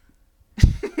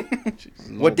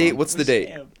 What date? What's the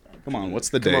date? Come on, what's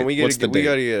the date? Come on, we gotta What's the get. We date?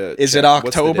 gotta get. Is it What's the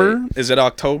October? date? Is it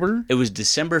October? It was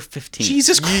December 15th.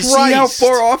 Jesus You Christ. see how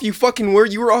far off you fucking were?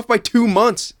 You were off by 2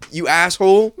 months. You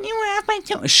asshole. You were off by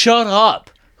 2. Shut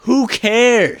up. Who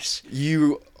cares?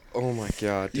 You. Oh my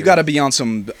god. You dude. gotta be on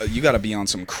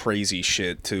some crazy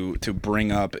shit to bring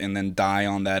up and then die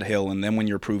on that hill, and then when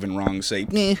you're proven wrong, say,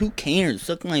 who cares?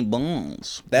 Suck my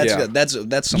balls. That's Yeah. that's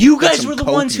some. You that's guys some were the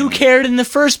ones who copium. cared in the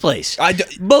first place.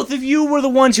 Both of you were the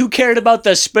ones who cared about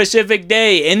the specific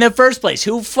day in the first place.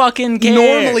 Who fucking cares?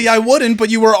 Normally I wouldn't, but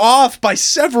you were off by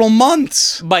several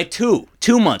months. by 2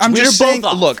 months. I'm We just were both saying-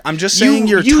 off. look, I'm just saying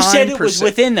your You time said it was percent-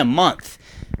 within a month.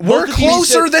 We're Both of you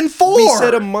closer said- than 4. We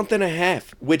said a month and a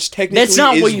half, which technically That's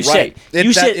not is what you right. said.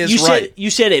 You That said is you right. said you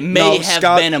said it may No, have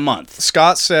Scott- been a month.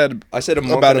 Scott said I said a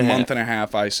month about and a a month half. and a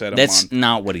half. I said a That's month.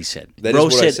 not what he said. That is Bro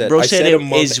what I said, said. Bro I said said it a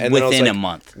month, is and then I was within like, a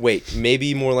month. Wait,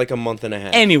 maybe more like a month and a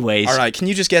half. Anyways, All right, can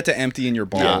you just get to emptying your no,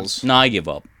 balls? no, I give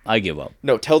up. I give up.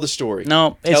 No, tell the story.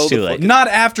 No, it's Tell too the late. fucking- Not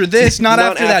after this. Not,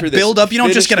 Not after after that this. build up. You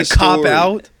don't just get Finish a the cop story.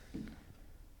 out.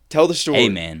 Tell the story. Hey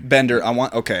man, Bender, I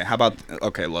want. Okay, how about?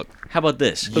 Okay, look. how about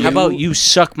this? How about you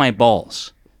suck my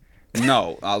balls?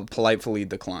 No, I'll politely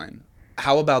decline.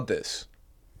 How about this?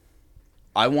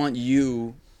 I want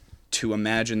you to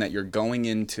imagine that you're going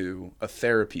into a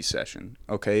therapy session.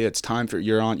 Okay, it's time for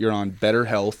you're on Better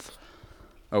Health.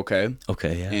 Okay,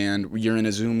 Okay, yeah. and you're in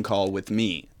a Zoom call with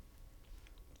me.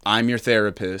 I'm your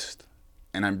therapist,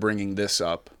 and I'm bringing this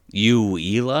up. You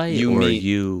Eli You, or me,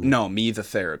 you? No, me, the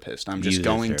therapist. I'm just You, the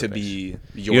going to therapist. be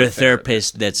You're a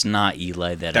therapist that's not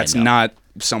Eli. That's I know. not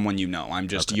someone you know. I'm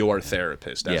just your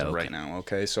therapist as Yeah, of okay. right now.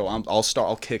 Okay, so I'll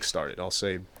kickstart it. I'll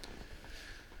say.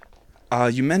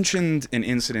 You mentioned an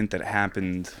incident that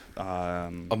happened A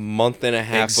month and a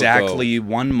half exactly ago.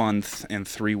 1 month and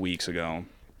 3 weeks ago,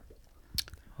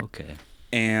 Okay.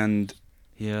 and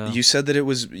Yeah. you said that it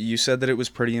was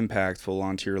pretty impactful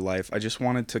onto your life. I just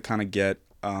wanted to kind of get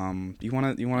you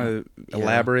want to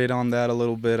elaborate on that a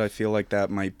little bit. I feel like that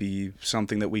might be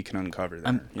something that we can uncover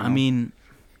there. I mean,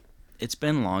 it's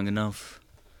been long enough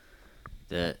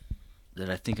that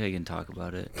I think I can talk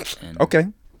about it. And, okay,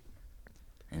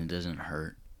 And it doesn't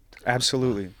hurt.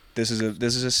 absolutely. This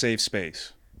is a safe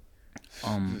space.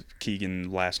 Um.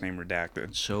 Keegan, last name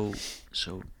redacted. So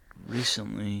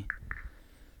recently,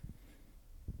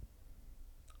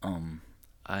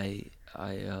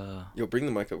 Yo, bring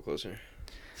the mic up closer.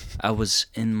 I was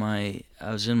in my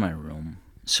room.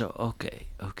 So okay.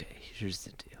 Here's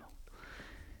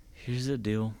the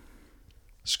deal.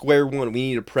 Square one. We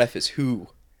need a preface. Who?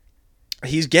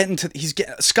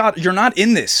 Scott, you're not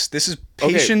in this. This is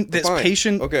patient. Okay, this fine.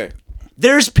 patient. Okay.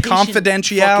 There's patient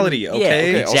Confidentiality, fucking-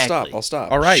 okay? Yeah, Okay. exactly. I'll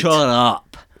stop. All right. Shut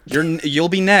up. You'll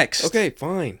be next. Okay.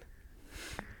 Fine.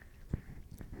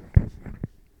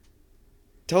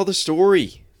 Tell the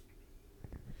story.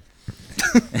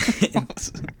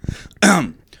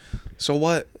 So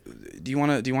what? Do you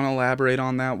want to elaborate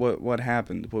on that? What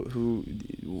happened? Who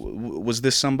was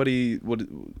this? Somebody?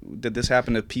 Did this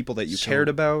happen to people that you So- cared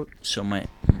about? So my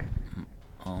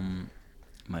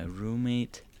my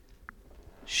roommate,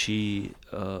 she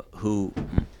who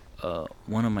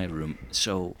one of my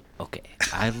so okay,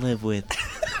 I live with.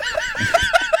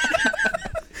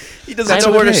 He doesn't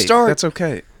know where to start. That's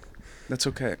okay. That's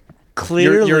okay.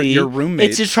 Clearly, your roommate.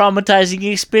 it's a traumatizing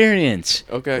experience.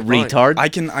 Okay, fine. retard. I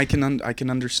can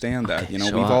understand that. Okay, You know,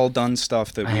 so we've all done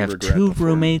stuff that I we have regret. two before.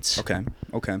 roommates.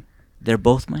 Okay. They're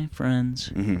both my friends.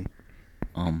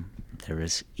 Mm-hmm. There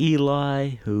is Eli,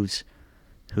 who's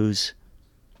the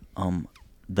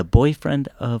boyfriend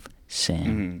of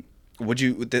Sam. Mm-hmm. Would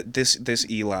you this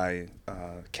Eli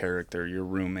character, your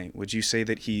roommate? Would you say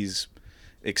that he's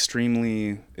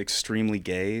extremely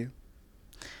gay?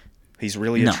 He's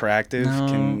really attractive.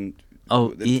 No.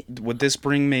 Would this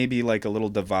bring maybe like a little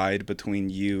divide between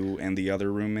you and the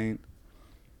other roommate?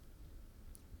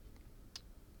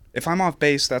 If I'm off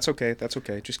base, that's okay. That's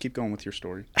okay. Just keep going with your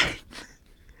story.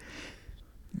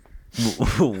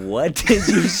 What did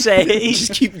you say?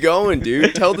 Just keep going,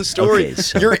 dude. Tell the story. Okay,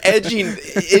 so- You're edging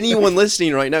anyone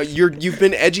listening right now. You've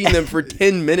been edging them for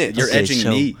 10 minutes. You're edging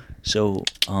me. So,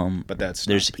 But that's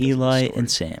there's not because of the Eli story.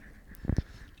 and Sam.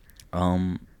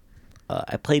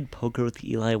 I played poker with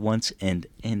Eli once, and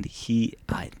I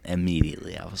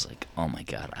was like, oh my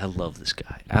god, I love this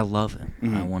guy. I love him.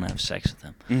 Mm-hmm. I want to have sex with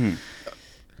him. Mm-hmm.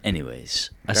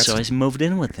 Anyways, That's- so I moved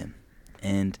in with him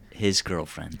and his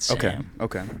girlfriend, Sam.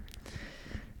 Okay.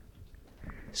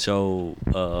 So,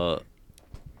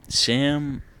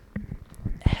 Sam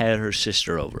had her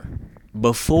sister over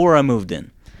before I moved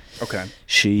in. Okay.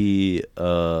 She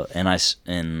and I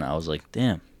was like,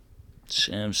 damn,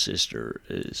 Sam's sister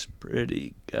is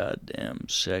pretty goddamn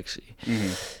sexy.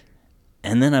 Mm-hmm.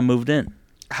 And then I moved in.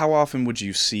 How often would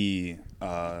you see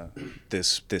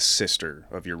this sister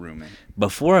of your roommate?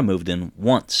 Before I moved in,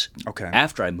 once. Okay.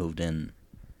 After I moved in,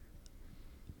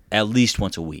 at least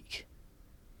once a week.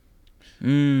 I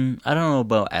don't know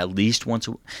about at least once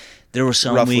a week. There were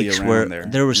some Roughly weeks around where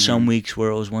there. some weeks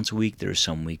where it was once a week. There were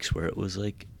some weeks where it was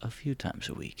like a few times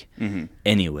a week. Mm-hmm.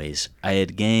 Anyways, I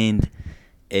had gained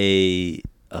a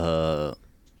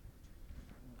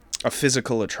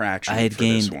physical attraction I had for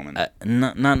gained this woman.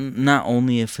 not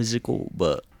only a physical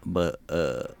but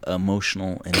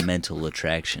emotional and mental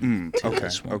attraction to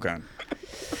this woman. Okay.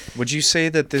 Would you say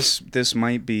that this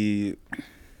might be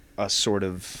a sort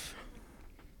of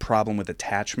problem with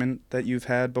attachment that you've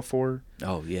had before?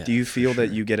 Oh yeah. Do you feel for that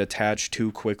sure. you get attached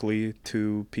too quickly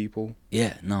to people?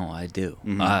 Yeah, no, I do.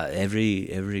 Mhm.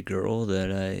 Every girl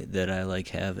that I like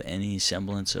have any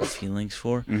semblance of feelings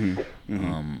for,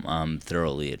 I'm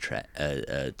thoroughly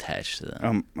attached to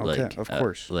them. Okay, like, of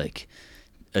course. Like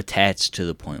attached to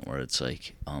the point where it's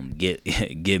like,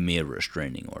 give me a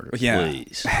restraining order, Yeah.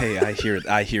 please. Hey, I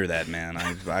hear that, man.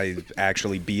 I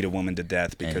actually beat a woman to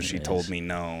death because she Anyways. told me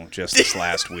no just this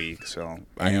last week. So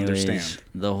I Anyways, understand.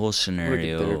 the whole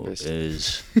scenario therapist.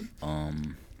 is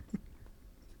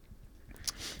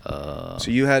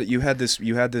So you had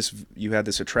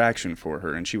this attraction for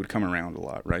her, and she would come around a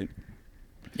lot, right?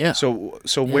 yeah. So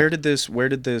Yeah. when did this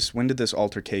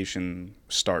altercation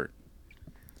start?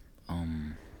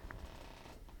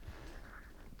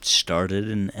 Started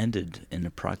and ended in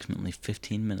approximately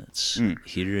 15 minutes.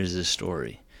 Here is the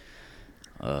story.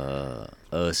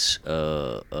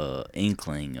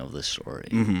 Inkling of the story.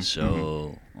 Mhm,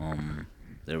 So,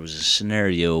 there was a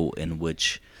scenario in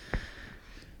which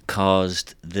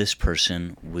caused this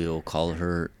person, we'll call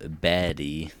her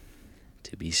Baddie,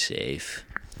 to be safe.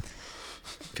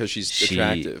 Because she's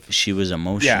attractive. She was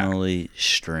emotionally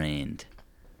strained.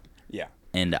 Yeah.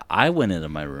 And I went into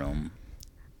my room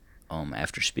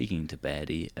after speaking to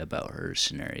Baddie about her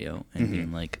scenario and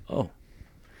being like, oh,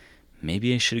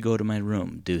 maybe I should go to my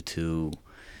room due to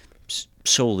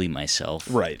solely myself.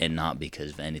 Right. And not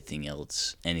because of anything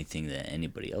that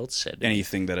anybody else said.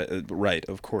 Anything that right,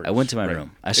 of course. I went to my Right.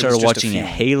 room. I It was started just a watching a feeling.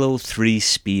 Halo 3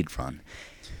 speed run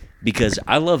because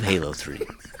I love Halo 3.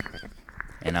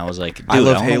 And I was like, dude, I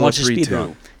love want to Halo watch a 3 speed too.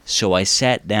 run. So I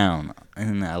sat down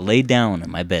and I laid down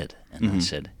in my bed and Mm-hmm. I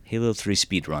said, Halo 3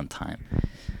 speed run time.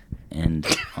 And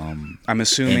I'm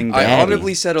assuming And that I Baddie.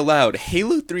 audibly said aloud,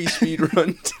 Halo 3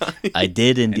 speedrun time. I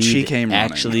did indeed she came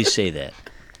running. actually say that.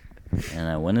 And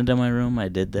I went into my room, I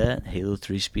did that, Halo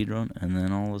 3 speedrun, and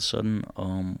then all of a sudden,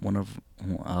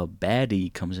 a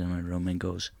baddie comes in my room and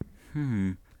goes,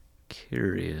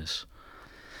 curious.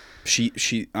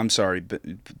 I'm sorry, but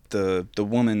the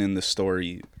woman in the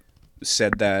story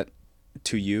said that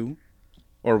to you,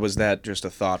 or was that just a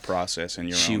thought process in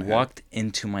your She own head? walked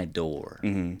into my door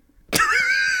Mhm.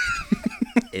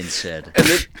 and said,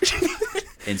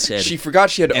 And then she forgot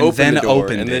she had to And open then the door.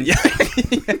 opened and it. then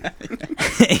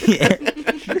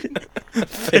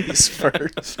Face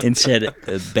first. and said,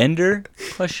 "Bender?"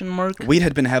 Question mark. We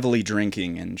had been heavily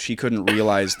drinking, and she couldn't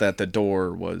realize that the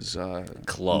door was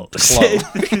Closed.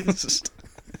 closed.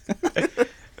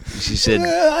 She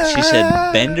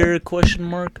said, "Bender?" Question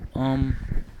mark.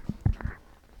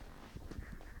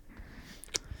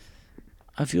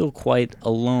 I feel quite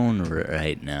alone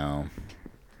right now.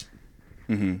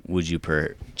 Would you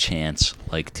perchance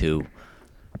like to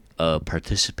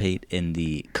participate in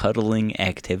the cuddling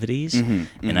activities?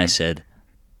 And I said,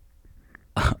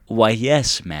 "Why,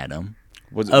 yes, madam.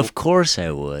 Of course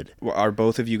I would." Are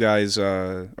both of you guys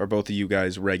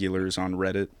regulars on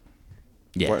Reddit?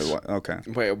 Yes. Okay.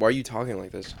 Wait, why are you talking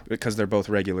like this? Because they're both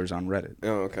regulars on Reddit.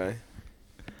 Oh, okay.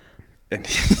 And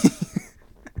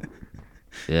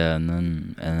Yeah, and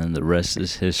then the rest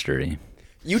is history.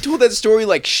 You told that story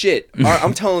like shit. All right,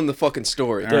 I'm telling the fucking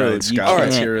story. all right, you Scott, can't-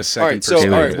 let's hear a All second right, so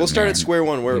perspective. all right, we'll start man. at square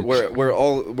one. We're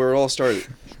all started.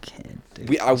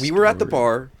 We were at the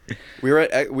bar. We were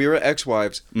at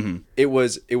Ex-Wives. It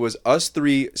was us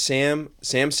three,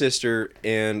 Sam's sister,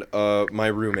 and my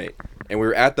roommate, and we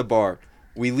were at the bar.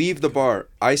 We leave the bar.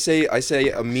 I say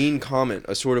a mean comment,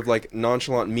 a sort of like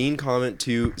nonchalant mean comment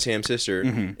to Sam's sister,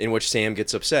 in which Sam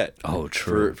gets upset. Oh,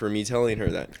 true. For me telling her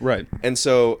that. Right. And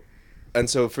so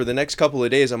for the next couple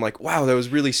of days, I'm like, wow, that was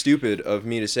really stupid of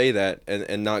me to say that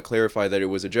and not clarify that it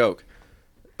was a joke.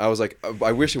 I was like,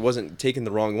 I wish it wasn't taken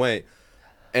the wrong way.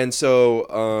 And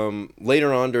so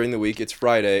later on during the week, it's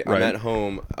Friday. Right. I'm at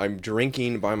home. I'm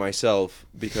drinking by myself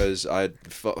because I'm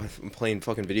playing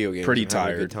fucking video games. Pretty and having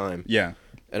tired. a good time. Yeah.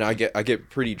 And I get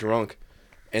pretty drunk,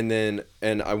 and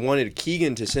I wanted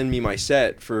Keegan to send me my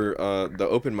set for the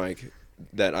open mic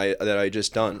that I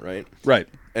just done, right? Right.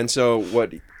 And so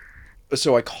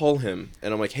I call him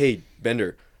and I'm like, "Hey,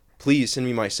 Bender, please send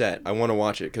me my set. I want to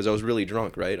watch it," because I was really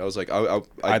drunk, right? I was like,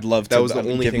 I'd love to. That was the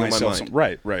only give thing on my myself mind.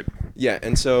 Right. Right. Yeah,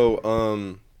 and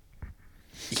so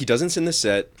he doesn't send the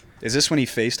set. Is this when he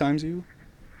FaceTimes you?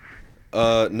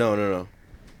 No.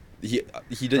 He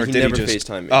Or never just,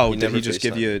 FaceTime me. Oh, He did never he just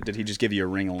give FaceTime you? me. Did he just give you a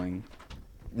ring-a-ling?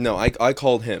 No, I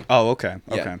called him. Oh, okay.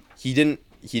 Yeah. Okay. He didn't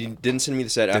send me the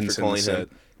set Didn't after send the calling set. him.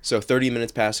 So 30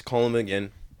 minutes pass, call him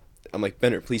again. I'm like,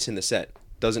 "Bender, please send the set."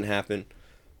 Doesn't happen.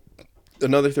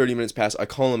 Another 30 minutes pass, I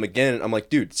call him again. I'm like,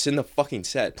 "Dude, send the fucking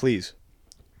set." Please.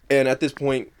 And at this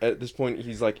point,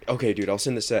 he's like, "Okay, dude, I'll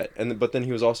send the set." But then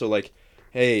he was also like,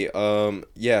 "Hey,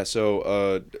 yeah,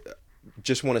 so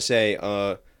just want to say,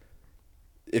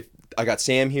 if I got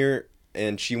Sam here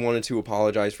and she wanted to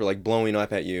apologize for like blowing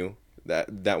up at you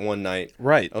that one night."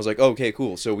 Right. I was like, "Okay,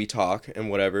 cool." So we talk and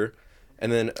whatever.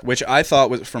 And then Which I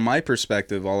thought was, from my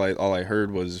perspective, all I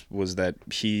heard was that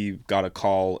he got a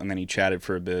call and then he chatted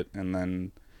for a bit and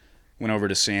then went over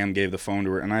to Sam, gave the phone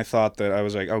to her, and I thought that I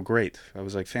was like, oh great. I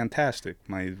was like, fantastic.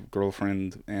 My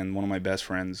girlfriend and one of my best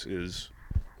friends is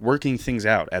working things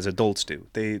out as adults do.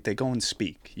 They go and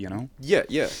speak, you know? yeah.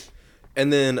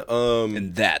 And then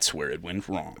And that's where it went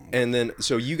wrong. and then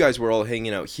so you guys were all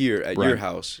hanging out here at your Right.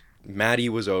 house. Maddie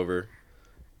was over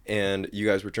and you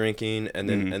guys were drinking and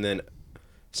then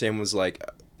Sam was like,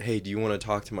 "Hey, do you want to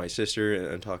talk to my sister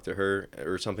and talk to her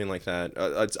or something like that?"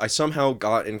 I somehow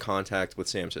got in contact with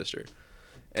Sam's sister,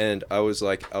 and I was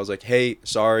like, "Hey,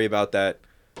 sorry about that.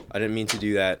 I didn't mean to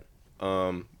do that.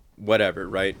 Whatever,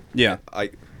 right?" Yeah. I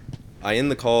end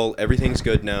the call. Everything's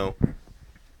good now.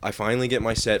 I finally get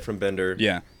my set from Bender.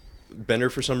 Yeah. Bender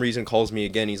for some reason calls me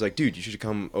again. He's like, "Dude, you should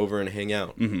come over and hang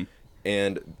out." Mm-hmm.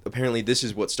 And apparently, this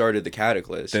is what started the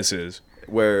cataclysm. This is.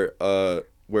 Where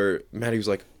Maddie was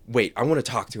like, "Wait, I want to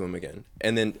talk to him again,"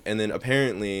 and then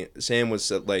apparently Sam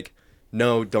was like,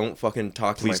 "No, don't fucking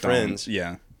talk to Please my friends. don't.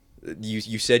 Yeah.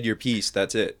 You said your piece.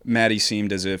 That's it." Maddie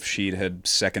seemed as if she'd had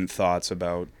second thoughts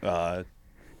about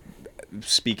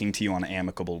speaking to you on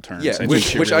amicable terms. Yeah, I think which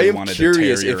she I really am wanted to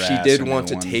curious tear if your she ass did a want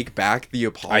to new one. take back the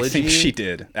apology. I think she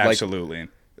did. Absolutely.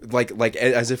 like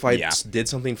as if I Yeah. did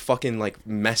something fucking like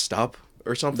messed up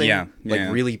or something. Yeah, like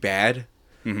yeah. really bad.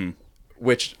 Mm-hmm.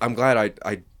 Which I'm glad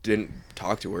I didn't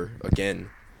talk to her again.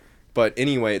 But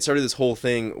anyway, it started this whole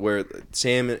thing where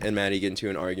Sam and Maddie get into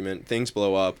an argument. Things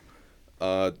blow up.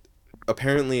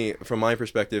 Apparently, from my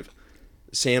perspective,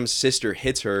 Sam's sister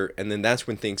hits her, and then that's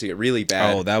when things get really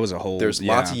bad. Oh, that was a whole. There's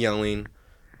yeah. lots of yelling.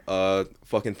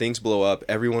 Fucking things blow up.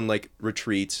 Everyone like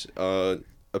retreats.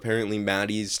 Apparently,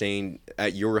 Maddie's staying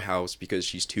at your house because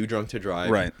she's too drunk to drive.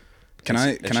 Right. Can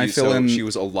I fill so in? She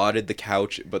was allotted the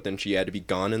couch, but then she had to be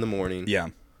gone in the morning. Yeah.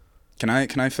 Can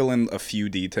I fill in a few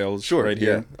details? Sure. Right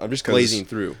here. Yeah. I'm just 'Cause- glazing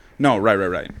through. No,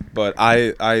 right. But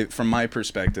I from my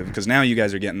perspective, because now you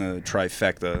guys are getting the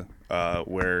trifecta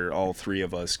where all three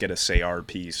of us get to say our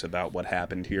piece about what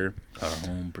happened here. Our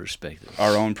own perspective.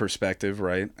 Our own perspective,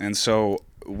 right? And so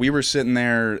we were sitting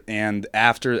there, and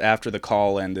after the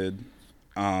call ended,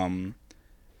 and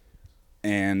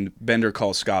Bender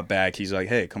calls Scott back. He's like,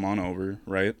 "Hey, come on over,"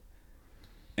 right?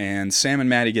 And Sam and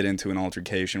Maddie get into an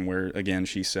altercation where, again,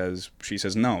 she says,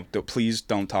 "No, please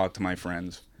don't talk to my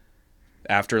friends."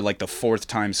 After like the fourth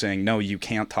time saying, "No, you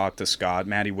can't talk to Scott,"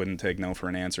 Maddie wouldn't take no for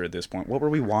an answer at this point. What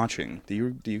were we watching?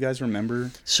 Do you guys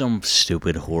remember? Some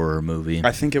stupid horror movie.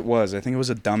 I think it was a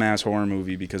dumbass horror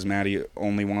movie because Maddie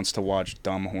only wants to watch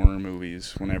dumb horror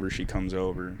movies whenever she comes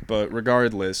over. But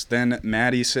regardless, then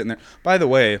Maddie's sitting there. By the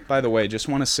way, just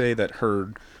want to say that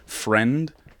her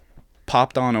friend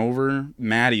popped on over,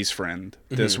 Maddie's friend,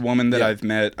 this woman that I've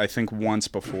met, I think once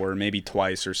before, maybe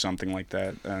twice or something like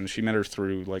that. And she met her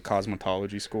through like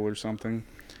cosmetology school or something.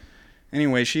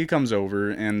 Anyway, she comes over,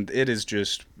 and it is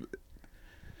just,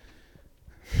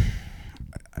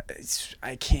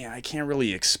 I can't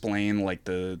really explain like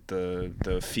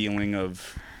the feeling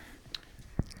of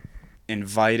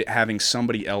having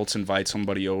somebody else invite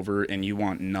somebody over and you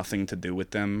want nothing to do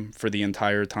with them for the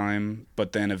entire time,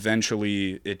 but then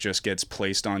eventually it just gets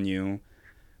placed on you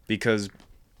because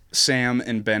Sam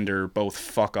and Bender both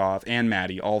fuck off, and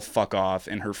Maddie all fuck off,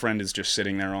 and her friend is just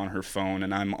sitting there on her phone,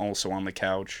 and I'm also on the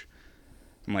couch.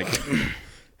 I'm like,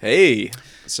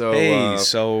 so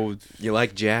you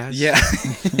like jazz? Yeah.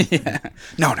 Yeah.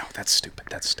 No, that's stupid.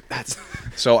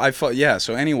 So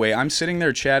so anyway, I'm sitting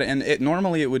there chatting, and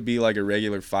normally it would be like a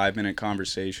regular 5-minute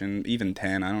conversation, even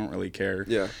 10, I don't really care.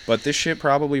 Yeah. But this shit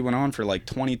probably went on for like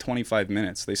 20-25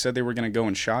 minutes. They said they were going to go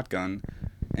and shotgun,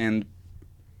 and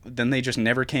then they just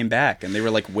never came back, and they were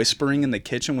like whispering in the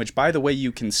kitchen, which by the way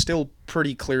you can still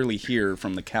pretty clearly hear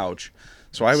from the couch.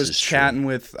 So I was chatting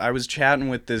with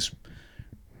this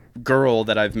girl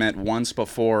that I've met once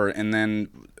before,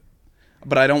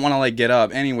 but I don't want to like get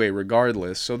up anyway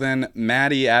regardless. So then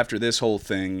Maddie, after this whole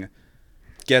thing,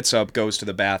 gets up, goes to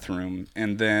the bathroom,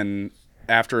 and then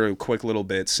after a quick little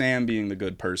bit, Sam, being the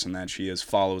good person that she is,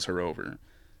 follows her over.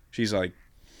 She's like,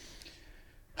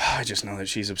 I just know that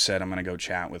she's upset, I'm gonna go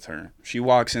chat with her. She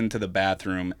walks into the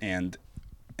bathroom and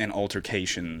an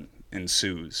altercation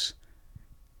ensues.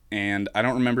 And I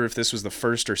don't remember if this was the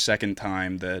first or second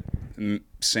time that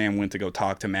Sam went to go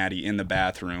talk to Maddie in the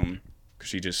bathroom, because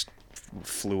she just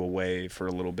flew away for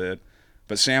a little bit.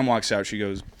 But Sam walks out. She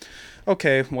goes,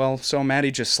 "Okay, well, so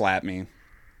Maddie just slapped me."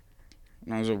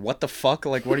 And I was like, "What the fuck?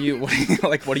 Like, what are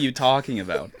you talking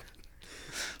about?"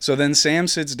 So then Sam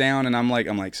sits down, and I'm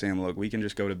like, "Sam, look, we can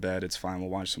just go to bed. It's fine. We'll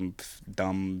watch some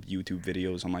dumb YouTube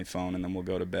videos on my phone, and then we'll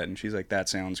go to bed." And she's like, "That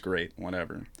sounds great.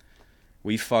 Whatever."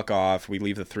 We fuck off. We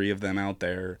leave the three of them out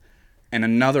there. And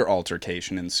another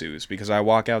altercation ensues because I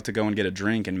walk out to go and get a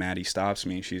drink, and Maddie stops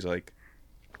me. She's like,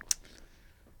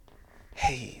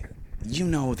 "Hey, you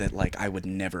know that, like, I would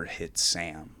never hit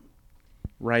Sam,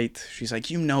 right?" She's like,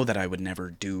 "You know that I would never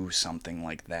do something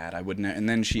like that. I would never." And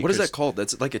then she... What is that called?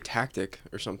 That's like a tactic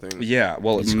or something. Yeah,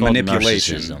 well, It's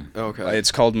manipulation. called narcissism. Oh, okay.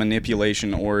 It's called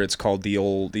manipulation, or it's called the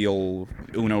old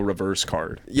Uno reverse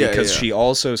card. Yeah, because yeah. she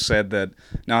also said that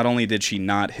not only did she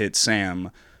not hit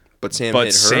Sam, but Sam hit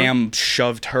her? Sam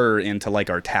shoved her into like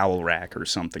our towel rack or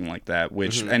something like that.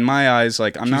 Which, in my eyes,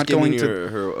 like she's not going to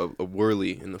her a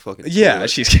whirly in the fucking. Yeah, toilet.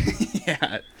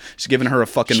 she's giving her a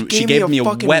fucking. She She gave gave me me a a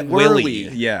fucking wet whirly. willy.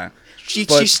 Yeah. She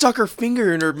But- stuck her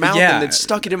finger in her mouth Yeah. and then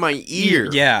stuck it in my ear.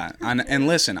 Yeah, and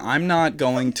listen, I'm not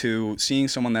going to, seeing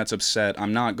someone that's upset,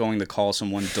 I'm not going to call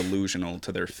someone delusional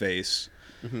to their face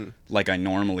like I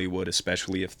normally would,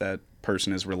 especially if that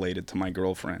person is related to my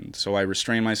girlfriend. So I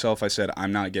restrained myself. I said,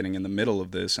 I'm not getting in the middle of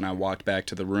this, and I walked back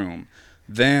to the room.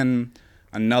 Then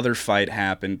another fight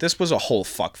happened. This was a whole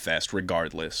fuck fest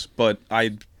regardless, but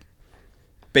I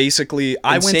went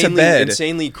to bed.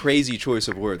 Insanely crazy choice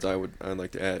of words. I'd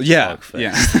like to add. Yeah, Fuck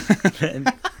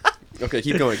yeah. Okay,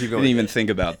 keep going. Didn't even think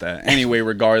about that. Anyway,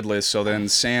 regardless, so then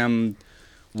Sam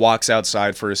walks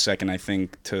outside for a second, I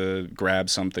think, to grab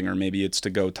something, or maybe it's to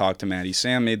go talk to Maddie.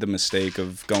 Sam made the mistake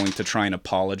of going to try and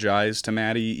apologize to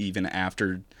Maddie even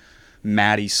after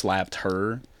Maddie slapped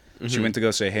her. She went to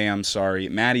go say, "Hey, I'm sorry."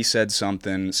 Maddie said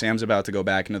something. Sam's about to go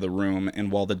back into the room,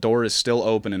 and while the door is still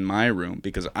open in my room,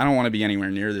 because I don't want to be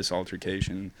anywhere near this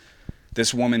altercation,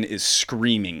 this woman is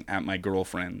screaming at my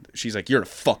girlfriend. She's like, "You're a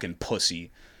fucking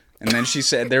pussy." And then she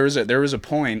said there was a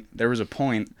point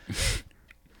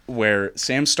where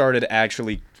Sam started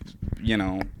actually,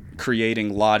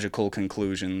 creating logical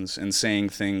conclusions and saying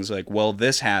things like, "Well,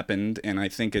 this happened, and I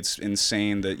think it's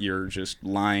insane that you're just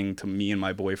lying to me and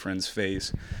my boyfriend's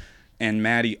face." And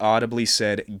Maddie audibly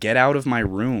said, "Get out of my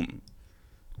room."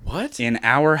 What? In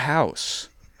our house.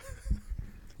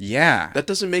 Yeah. That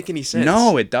doesn't make any sense.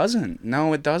 No, it doesn't.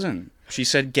 No, it doesn't. She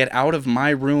said, get out of my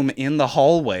room in the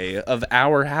hallway of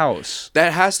our house.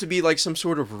 That has to be like some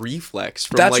sort of reflex.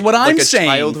 From That's like, what I'm like a saying.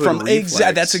 childhood From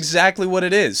reflex. That's exactly what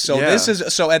it is. So Yeah.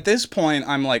 so at this point,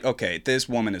 I'm like, okay, this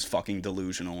woman is fucking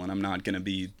delusional, and I'm not gonna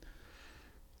be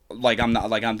like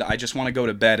I just want to go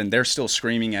to bed, and they're still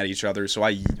screaming at each other. So I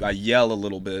yell a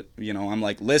little bit. You know, I'm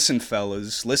like, listen,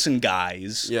 fellas, listen,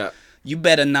 guys. Yeah. You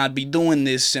better not be doing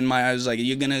this. And I was like,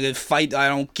 you're gonna fight. I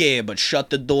don't care, but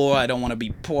shut the door. I don't want to be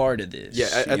part of this.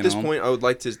 Yeah. At this point, I would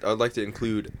like to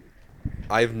include.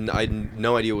 I had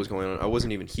no idea what was going on. I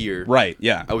wasn't even here. Right.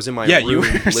 Yeah. I was in my Yeah, room you were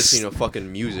listening to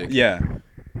fucking music. Yeah.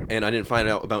 And I didn't find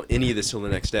out about any of this till the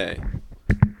next day.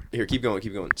 Here, keep going.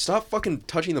 Stop fucking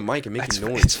touching the mic and making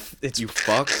noise. It's you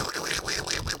fuck.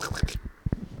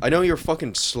 I know you're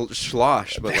fucking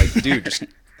slosh, but like, dude,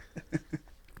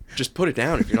 just put it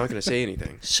down if you're not gonna say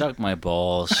anything. Suck my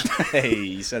balls. Hey,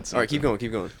 you said something. All right,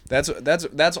 keep going.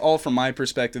 That's all from my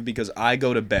perspective because I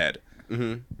go to bed.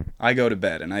 Mm-hmm. I go to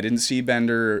bed, and I didn't see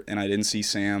Bender, and I didn't see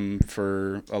Sam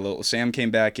for a little. Sam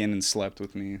came back in and slept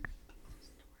with me.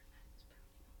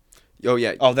 Oh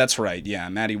yeah. Oh, that's right. Yeah,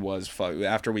 Maddie was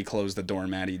after we closed the door.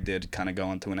 Maddie did kind of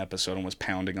go into an episode and was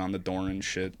pounding on the door and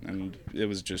shit, and it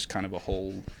was just kind of a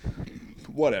whole.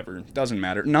 Whatever, doesn't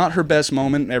matter. Not her best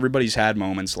moment. Everybody's had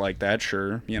moments like that,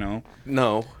 sure, you know.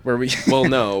 No. Where we Well,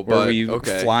 no, where but we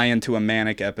okay. fly into a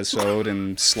manic episode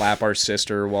and slap our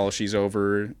sister while she's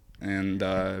over and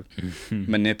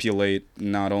manipulate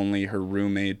not only her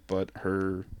roommate but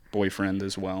her boyfriend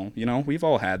as well. You know, we've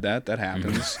all had that. That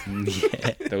happens.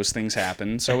 Yeah. Those things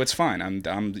happen, so it's fine.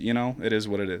 I'm you know, it is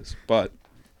what it is. But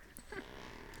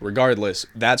regardless,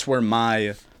 that's where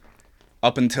my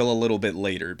up until a little bit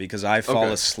later because I fall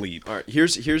Okay. asleep. All right.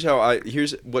 Here's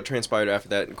what transpired after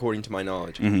that, according to my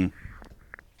knowledge.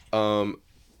 Mm-hmm.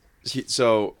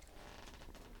 So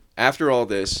after all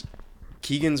this,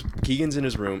 Keegan's in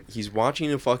his room. He's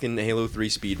watching a fucking Halo 3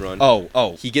 speedrun.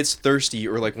 Oh. He gets thirsty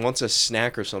or like wants a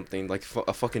snack or something, like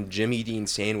a fucking Jimmy Dean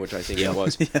sandwich, I think it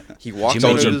was. He walks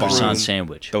Jimmy out Dean of his croissant room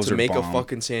sandwich. Those to are make a bomb.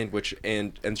 fucking sandwich,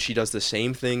 and she does the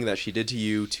same thing that she did to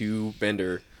you to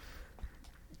Bender.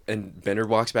 And Bender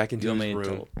walks back into You his want me to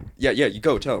room. Yeah, you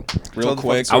go, tell him. Real Tell the quick.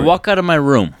 fucking I story. walk out of my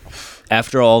room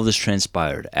after all this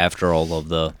transpired, after all of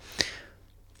the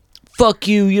 "fuck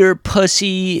you, you're a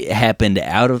pussy" happened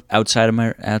outside of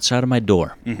my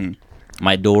door. Mm-hmm.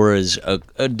 My door is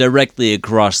directly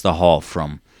across the hall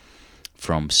from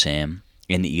Sam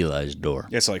and Eli's door.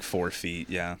 It's like 4 feet,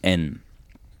 yeah. And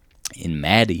in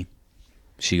Maddie,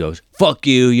 she goes, "Fuck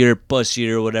you, you're a pussy,"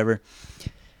 or whatever.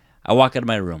 I walk out of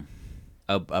my room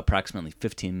approximately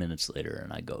 15 minutes later,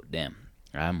 and I go, damn,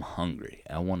 I'm hungry.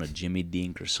 I want a Jimmy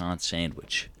Dean croissant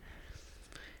sandwich.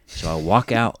 So I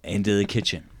walk out into the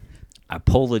kitchen. I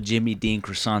pull the Jimmy Dean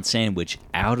croissant sandwich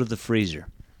out of the freezer.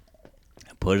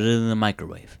 I put it in the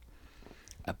microwave.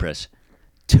 I press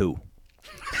 2.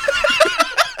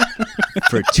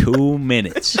 For 2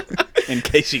 minutes. In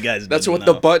case you guys That's didn't what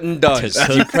know. the button does.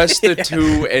 To You press the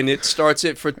 2 and it starts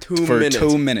it for 2 For minutes.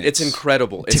 2 minutes. It's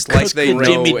incredible. It's To like cook they the know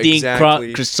Jimmy Dean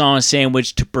exactly. croissant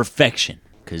sandwich to perfection.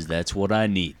 Because that's what I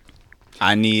need.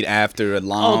 I need after a All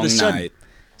long of a sudden. night.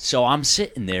 So I'm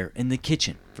sitting there in the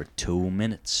kitchen for 2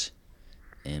 minutes.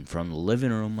 And from the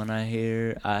living room when I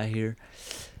hear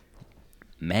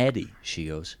Maddie, she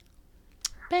goes,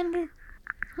 "Bender,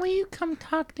 will you come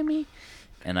talk to me?"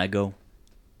 And I go,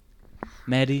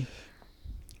 "Maddie,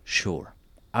 sure.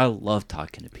 I love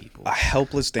talking to people. A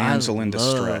helpless damsel I in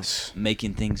love distress.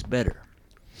 making things better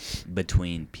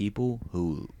between people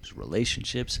whose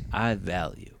relationships I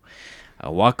value." I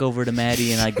walk over to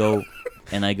Maddie and I go,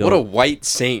 What a white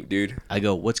saint, dude. I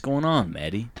go, "What's going on,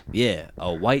 Maddie?" "Yeah,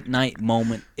 a white knight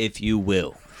moment, if you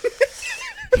will."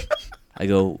 I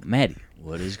go, "Maddie,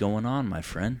 what is going on, my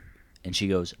friend?" And she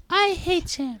goes, "I hate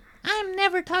Sam. I'm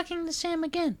never talking to Sam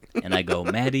again." And I go,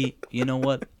 "Maddie, you know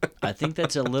what? I think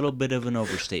that's a little bit of an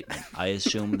overstatement. I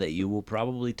assume that you will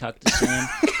probably talk to Sam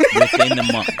within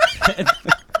a month."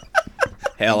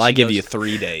 Hell, And I she give goes- you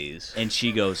 3 days. And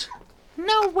she goes,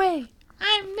 "No way.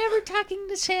 I'm never talking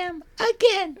to Sam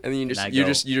again." And then you just And I you go-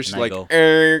 just and I like go,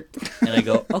 "Er, And I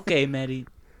go, "Okay, Maddie,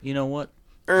 you know what?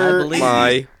 I er, believe my."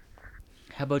 you.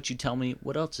 How about you tell me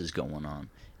what else is going on?"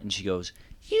 And she goes,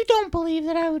 "You don't believe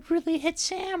that I would really hit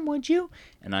Sam, would you?"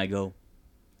 And I go,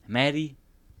 "Maddie,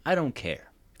 I don't care.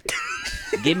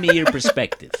 Give me your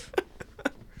perspective."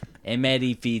 And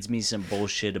Maddie feeds me some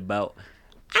bullshit about,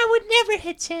 "I would never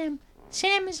hit Sam.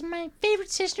 Sam is my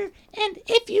favorite sister, and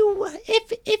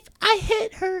if I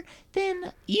hit her,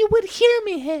 then you would hear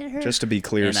me hit her. Just to be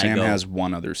clear, And I Sam go- has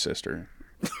one other sister.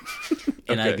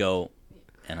 And Okay.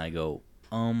 I go,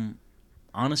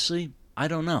 honestly, I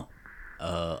don't know.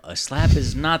 A slap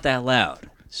is not that loud.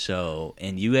 So,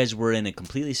 and you guys were in a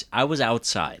completely. I was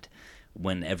outside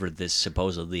whenever this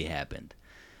supposedly happened.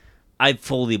 I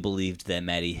fully believed that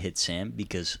Maddie hit Sam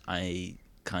because I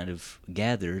kind of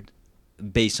gathered,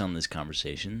 based on this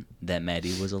conversation, that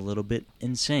Maddie was a little bit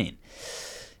insane.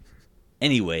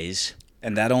 Anyways,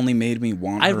 And that only made me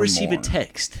want I her receive more. a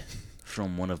text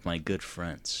from one of my good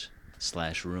friends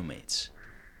 / roommates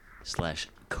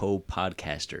 /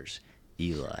 co-podcasters,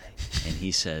 Eli, and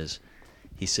he says,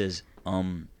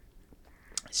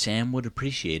 Sam would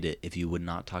appreciate it if you would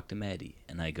not talk to Maddie.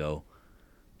 And I go,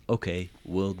 okay,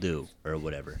 will do, or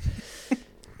whatever.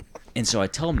 And so I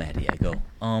tell Maddie, I go,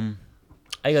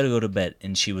 I gotta go to bed.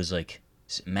 And she was like,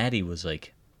 Maddie was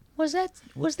like, was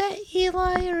that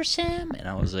Eli or Sam? And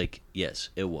I was like, yes,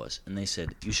 it was. And they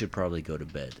said, you should probably go to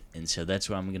bed. And so that's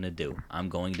what I'm gonna do. I'm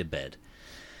going to bed.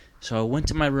 So I went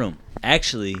to my room.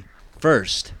 Actually,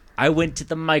 first, I went to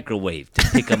the microwave to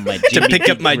pick up my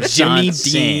Jimmy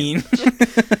Dean Dean.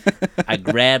 I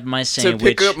grabbed my To sandwich.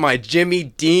 pick up my Jimmy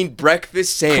Dean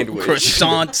breakfast sandwich.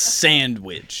 Croissant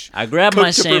sandwich. I grabbed Cooked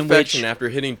my to sandwich. perfection after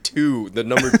hitting the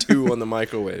number 2 on the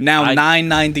microwave. Now I-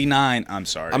 $9.99. I'm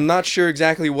sorry. I'm not sure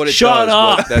exactly what it Shut does.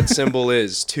 up! What that symbol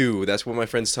is 2. That's what my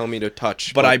friends tell me to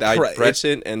touch. But I press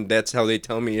it, and that's how they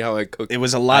tell me how I cook. It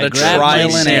was a lot I of grabbed trial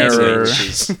my and error.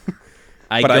 sandwiches.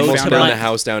 I But I go Almost to found burned my the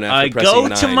house down after I pressing go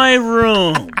 9. to my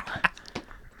room.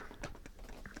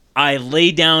 I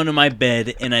lay down in my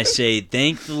bed and I say,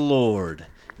 "Thank the Lord,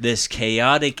 this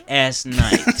chaotic ass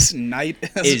night This night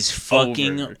is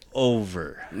fucking over.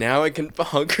 over." Now I can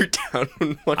hunker down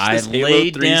and watch I this Halo lay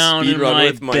 3 down in speedrun my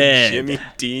with my bed. Jimmy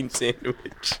Dean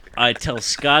sandwich. I tell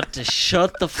Scott to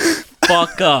shut the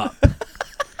fuck up.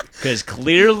 Because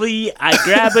clearly I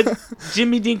grab a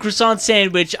Jimmy Dean croissant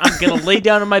sandwich. I'm going to lay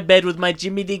down in my bed with my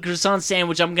Jimmy Dean croissant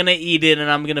sandwich. I'm going to eat it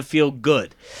and I'm going to feel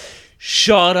good.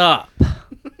 Shut up.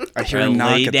 I hear I a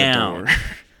knock lay at down. the door.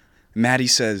 Maddie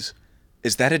says,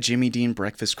 "Is that a Jimmy Dean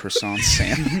breakfast croissant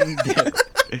sandwich?"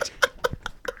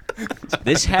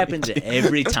 This happens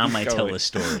every time I tell a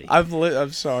story.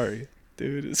 I'm sorry,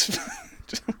 dude. It's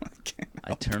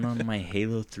I turn on my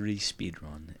Halo 3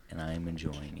 speedrun and I am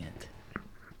enjoying it.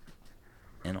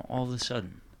 And all of a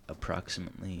sudden,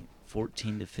 approximately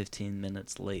 14 to 15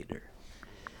 minutes later,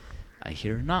 I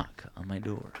hear a knock on my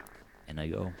door. And I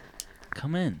go,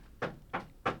 "Come in."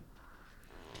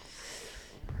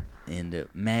 And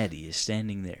Maddie is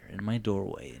standing there in my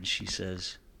doorway and she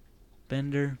says,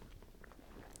 "Bender,"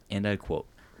 and I quote,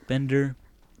 "Bender,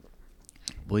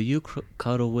 will you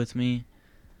cuddle with me?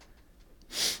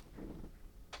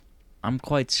 I'm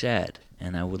quite sad,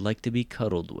 and I would like to be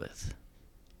cuddled with."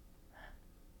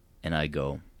 And I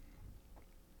go,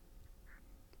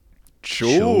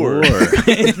 Sure.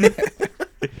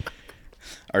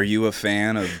 Are you a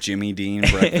fan of Jimmy Dean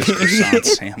breakfast croissant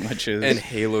sandwiches And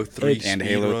Halo 3 and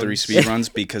Halo 3 speedruns.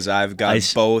 speedruns? Because I've got I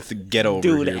s- both. Get over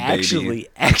Dude, here, baby.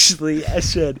 actually, I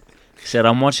said,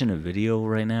 I'm watching a video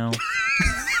right now.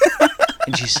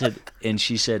 and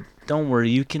she said, "Don't worry,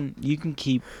 you can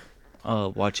keep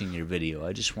watching your video.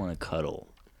 I just want to cuddle."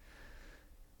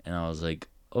 And I was like,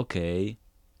 "Okay."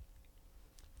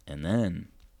 And then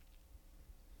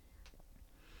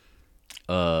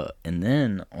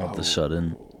all of a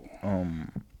sudden,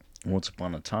 once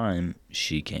upon a time,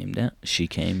 she came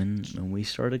and we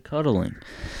started cuddling.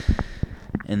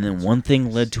 And then one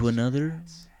thing led to another.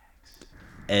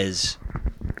 As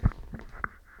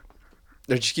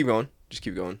No, just keep going. Just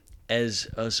keep going. as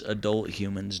us adult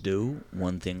humans do,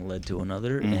 one thing led to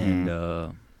another,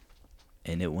 Mm-hmm.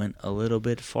 and it went a little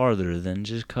bit farther than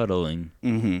just cuddling.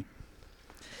 Mm-hmm.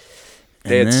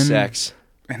 They And had then- sex.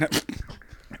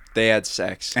 They had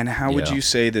sex. And how would Yeah. you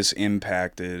say this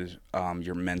impacted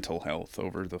your mental health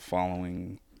over the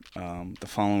following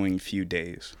few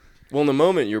days? Well, in the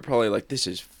moment, you're probably like, this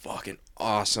is fucking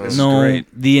awesome. This is No, great.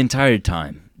 the entire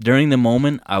time. During the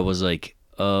moment, I was like,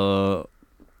 I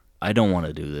don't want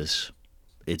to do this.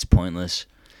 It's pointless.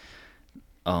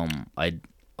 I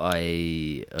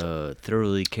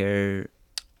thoroughly cared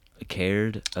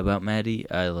about Maddie.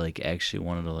 I actually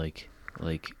wanted to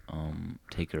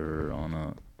take her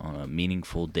on a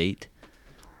meaningful date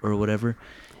or whatever.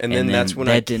 And then that's when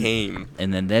I came.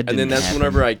 And then that didn't And then that's happen.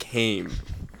 whenever I came.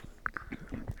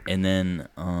 And then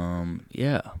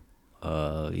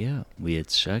we had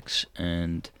sex,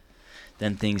 and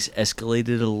then things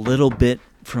escalated a little bit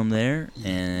from there,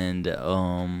 and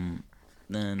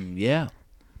then yeah.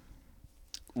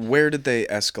 Where did they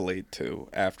escalate to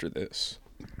after this?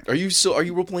 Are you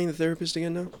role playing the therapist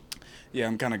again now? Yeah,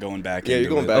 I'm kind of going back. Yeah, into you're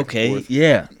going it. back. and Okay, forth.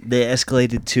 yeah. They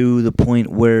escalated to the point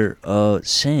where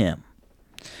Sam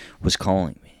was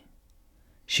calling me.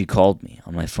 She called me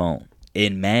on my phone.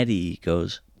 And Maddie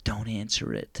goes, "Don't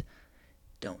answer it.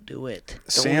 Don't do it."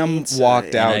 Sam answer walked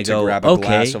it. out And I to go, grab a "Okay."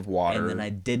 glass of water. And then I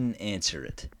didn't answer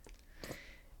it.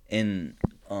 And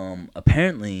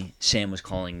apparently Sam was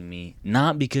calling me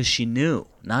not because she knew,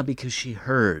 not because she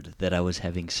heard that I was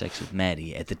having sex with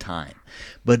Maddie at the time,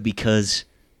 but because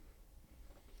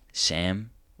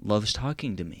Sam loves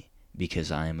talking to me,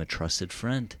 because I am a trusted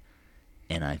friend,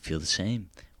 and I feel the same.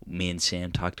 Me and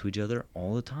Sam talk to each other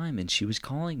all the time, and she was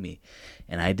calling me,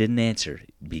 and I didn't answer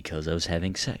because I was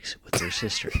having sex with her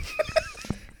sister.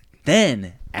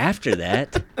 Then, after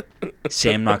that,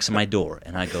 Sam knocks on my door,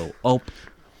 and I go, "Oh,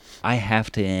 I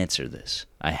have to answer this.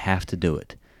 I have to do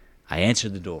it." I answer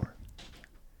the door.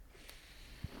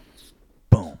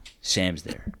 Boom. Sam's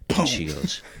there.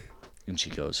 And she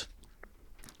goes,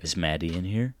 "Is Maddie in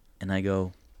here?" And I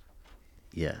go,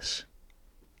 "Yes,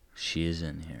 she is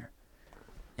in here."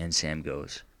 And Sam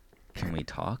goes, "Can we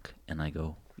talk?" And I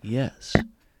go, "Yes."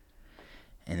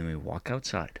 And then we walk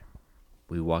outside.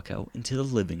 We walk out into the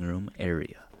living room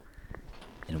area.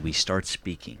 And we start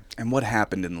speaking. And what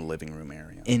happened in the living room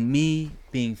area? And me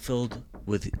being filled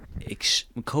with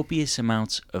copious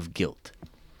amounts of guilt.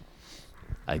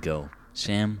 I go,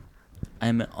 "Sam,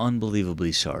 I'm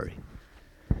unbelievably sorry.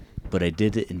 But I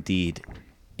did indeed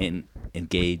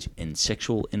engage in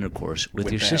sexual intercourse with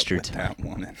your sister tonight." That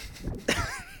woman.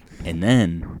 And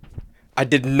then... I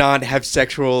did not have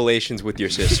sexual relations with your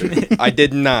sister. I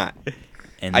did not.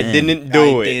 And I then, didn't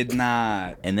do I it. did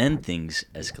not. And then things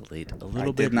escalate a little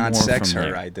I bit did not more sex from her.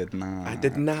 there. I did not. I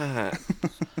did not.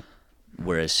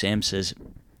 Whereas Sam says,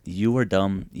 "You are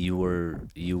dumb. You were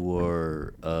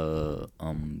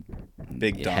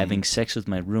Big dumb. having sex with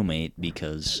my roommate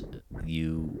because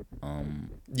you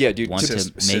Yeah, dude. want to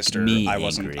Sis- make sister, me I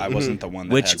angry." wasn't the one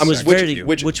that Which had was sex with very, you.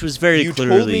 which was very you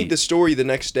clearly. told me the story the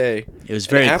next day. It was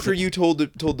very and after cle- you told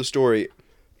the story,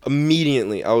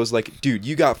 immediately I was like, dude,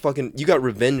 you got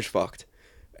revenge fucked.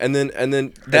 And then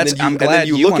That's- I'm and glad then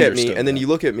you you look at me understood and then that. you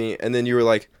look at me and then you were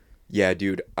like, "Yeah,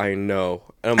 dude, I know."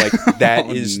 And I'm like, that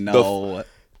Oh, is no.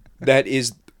 that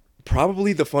is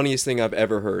probably the funniest thing I've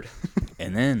ever heard.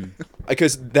 And then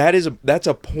Because that's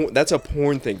a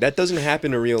porn thing. That doesn't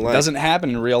happen in real life. Doesn't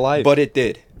happen in real life. But it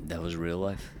did. that was real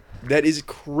life. That is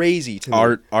crazy to me.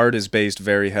 art is based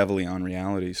very heavily on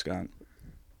reality, Scott.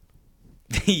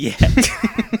 Yeah.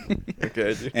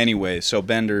 Okay. Anyway, so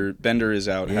Bender is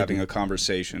out Yeah, having dude. a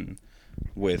conversation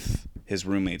with his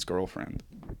roommate's girlfriend.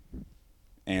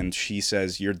 And she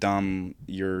says, "You're dumb.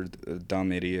 You're a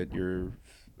dumb idiot. You're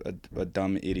a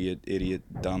dumb idiot,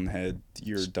 dumbhead.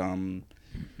 You're dumb.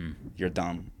 You're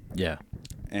dumb." Yeah.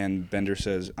 And Bender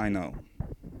says, "I know.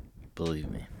 Believe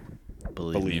me.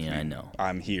 Believe Believe me, me. I know.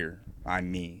 I'm here. I'm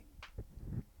me."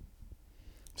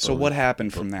 So Believe- what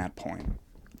happened from that point?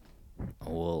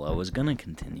 Well, I was gonna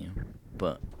continue,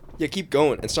 but Yeah, keep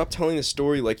going and stop telling the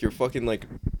story like you're fucking like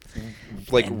And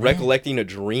then- recollecting a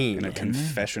dream. In a And then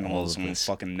confessional all of of some this-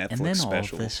 fucking Netflix and then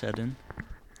special. all of a sudden,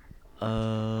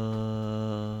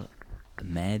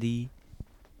 Maddie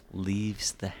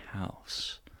leaves the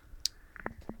house,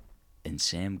 and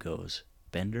Sam goes,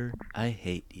 "Bender, I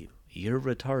hate you. You're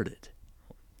retarded.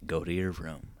 Go to your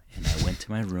room." And I went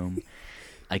to my room.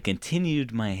 I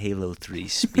continued my Halo 3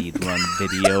 speedrun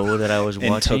video that I was and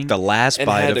watching. took the last And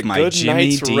bite had of a my good Jimmy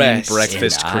night's Dean rest.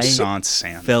 breakfast And I croissant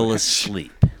sandwich. fell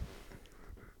asleep.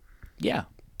 Yeah,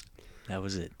 that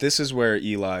was it. This is where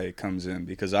Eli comes in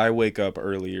because I wake up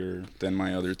earlier than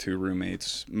my other two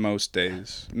roommates most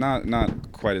days.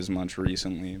 Not quite as much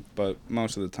recently, but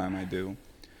most of the time I do.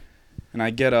 And I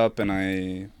get up and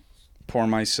I pour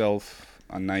myself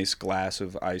a nice glass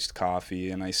of iced coffee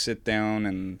and I sit down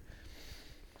and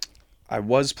I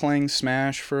was playing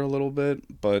Smash for a little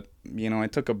bit, but I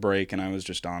took a break and I was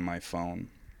just on my phone.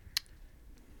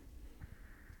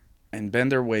 And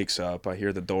Bender wakes up. I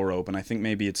hear the door open. I think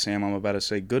maybe it's Sam. I'm about to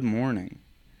say, "Good morning."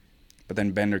 But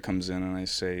then Bender comes in and I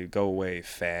say, "Go away,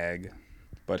 fag."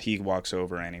 But he walks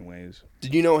over anyways.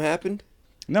 Did you know what happened?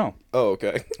 No. Oh,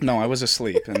 okay. No, I was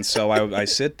asleep. And so I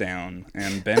sit down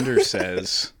and Bender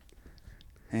says,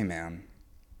 "Hey, man."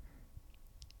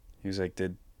 He was like,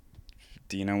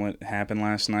 do you know what happened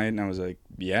last night? And I was like,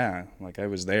 "Yeah, like I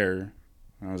was there."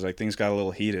 And I was like, "Things got a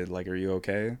little heated. Like, are you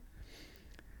okay?"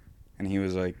 And he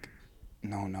was like,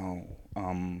 No.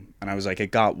 And I was like, "It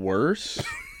got worse?"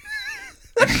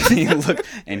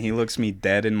 and he looks me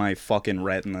dead in my fucking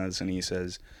retinas and he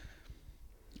says,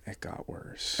 it got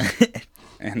worse.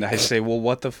 And I say, well,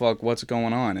 what the fuck? What's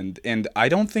going on? And I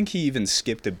don't think he even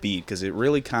skipped a beat, because it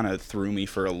really kind of threw me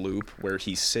for a loop, where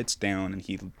he sits down and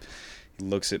he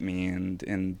looks at me, and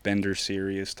in Bender's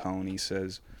serious tone, he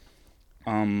says,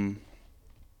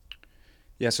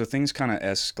 yeah, so things kind of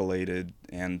escalated,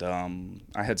 and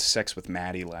I had sex with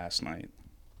Maddie last night.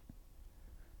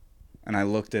 And I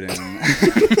looked at him.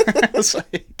 I was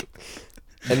like...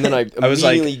 And then I was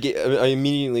like-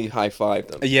 immediately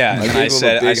high-fived him. Yeah, and gave I him a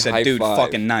said, big dude, high-five.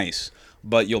 fucking nice,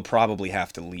 but you'll probably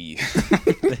have to leave.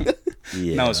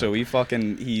 Yeah. No, so he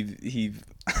fucking, he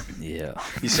Yeah.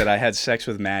 he said, I had sex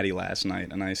with Maddie last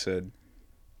night, and I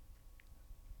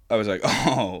was like,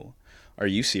 oh, are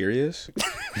you serious?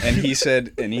 And he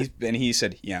said,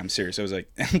 yeah, I'm serious. I was like,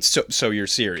 so you're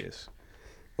serious?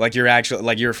 Like,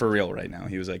 you're for real right now?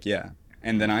 He was like, yeah.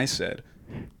 And then I said,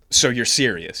 so you're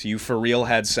serious? You for real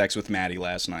had sex with Maddie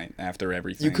last night after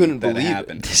everything You couldn't that believe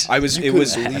happened? it. It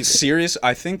was serious.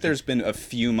 I think there's been a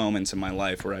few moments in my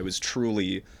life where I was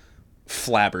truly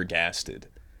flabbergasted.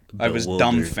 I was Bewildered.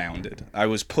 dumbfounded. I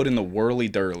was put in the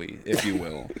whirly-durly, if you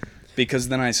will. Because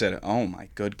then I said, oh my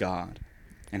good God.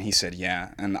 And he said,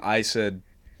 yeah. And I said,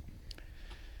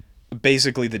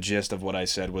 basically the gist of what I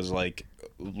said was like,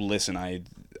 listen,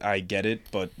 I get it,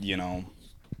 but, you know,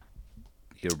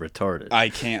 You're retarded. I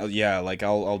can't, yeah, like,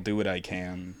 I'll do what I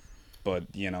can, but,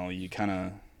 you know, you've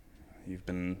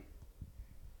been,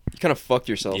 You kind of fucked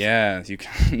yourself. yeah,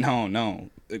 no,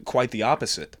 quite the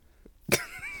opposite.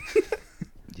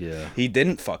 Yeah. He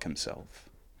didn't fuck himself.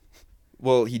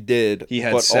 Well, he did. He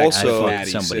had but sex I with also, fucked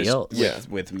Maddie's somebody sister, else. Yeah.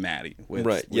 with Maddie, with,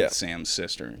 Right, with yeah. Sam's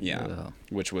sister, yeah, Yeah.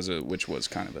 which was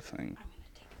kind of a thing.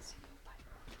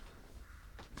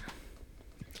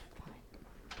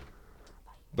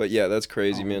 but yeah, that's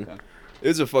crazy, man. Okay. It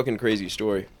was a fucking crazy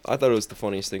story. I thought it was the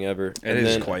funniest thing ever. It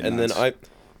is quite And nuts. then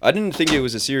I didn't think it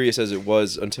was as serious as it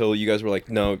was until you guys were like,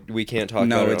 no, we can't talk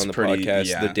No, about it it's on the pretty- podcast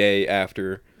yeah. the day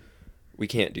after. We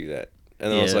can't do that.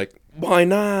 And then I was Yeah. like, why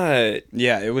not?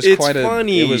 Yeah, it was It's quite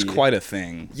funny. it was quite a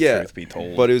thing. Yeah, truth be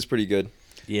told. but it was pretty good.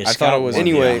 Yeah, I Scott thought it was-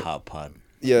 wanted to be Anyway. a hot pot.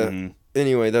 Yeah. Mhm.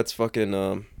 Anyway, that's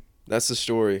fucking that's the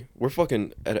story. We're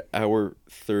fucking at hour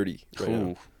 30 right now.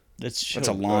 Ooh, That's that's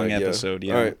a chill. long Alright, episode.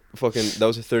 Yeah, All right, fucking that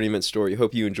was a 30-minute story.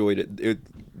 Hope you enjoyed it.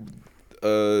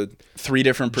 3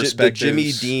 different The perspectives.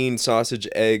 Jimmy Dean sausage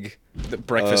egg the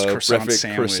breakfast croissant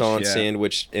sandwich. croissant yeah.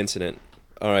 sandwich incident.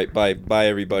 All right, bye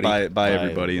everybody. Bye,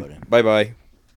 everybody. Bye bye.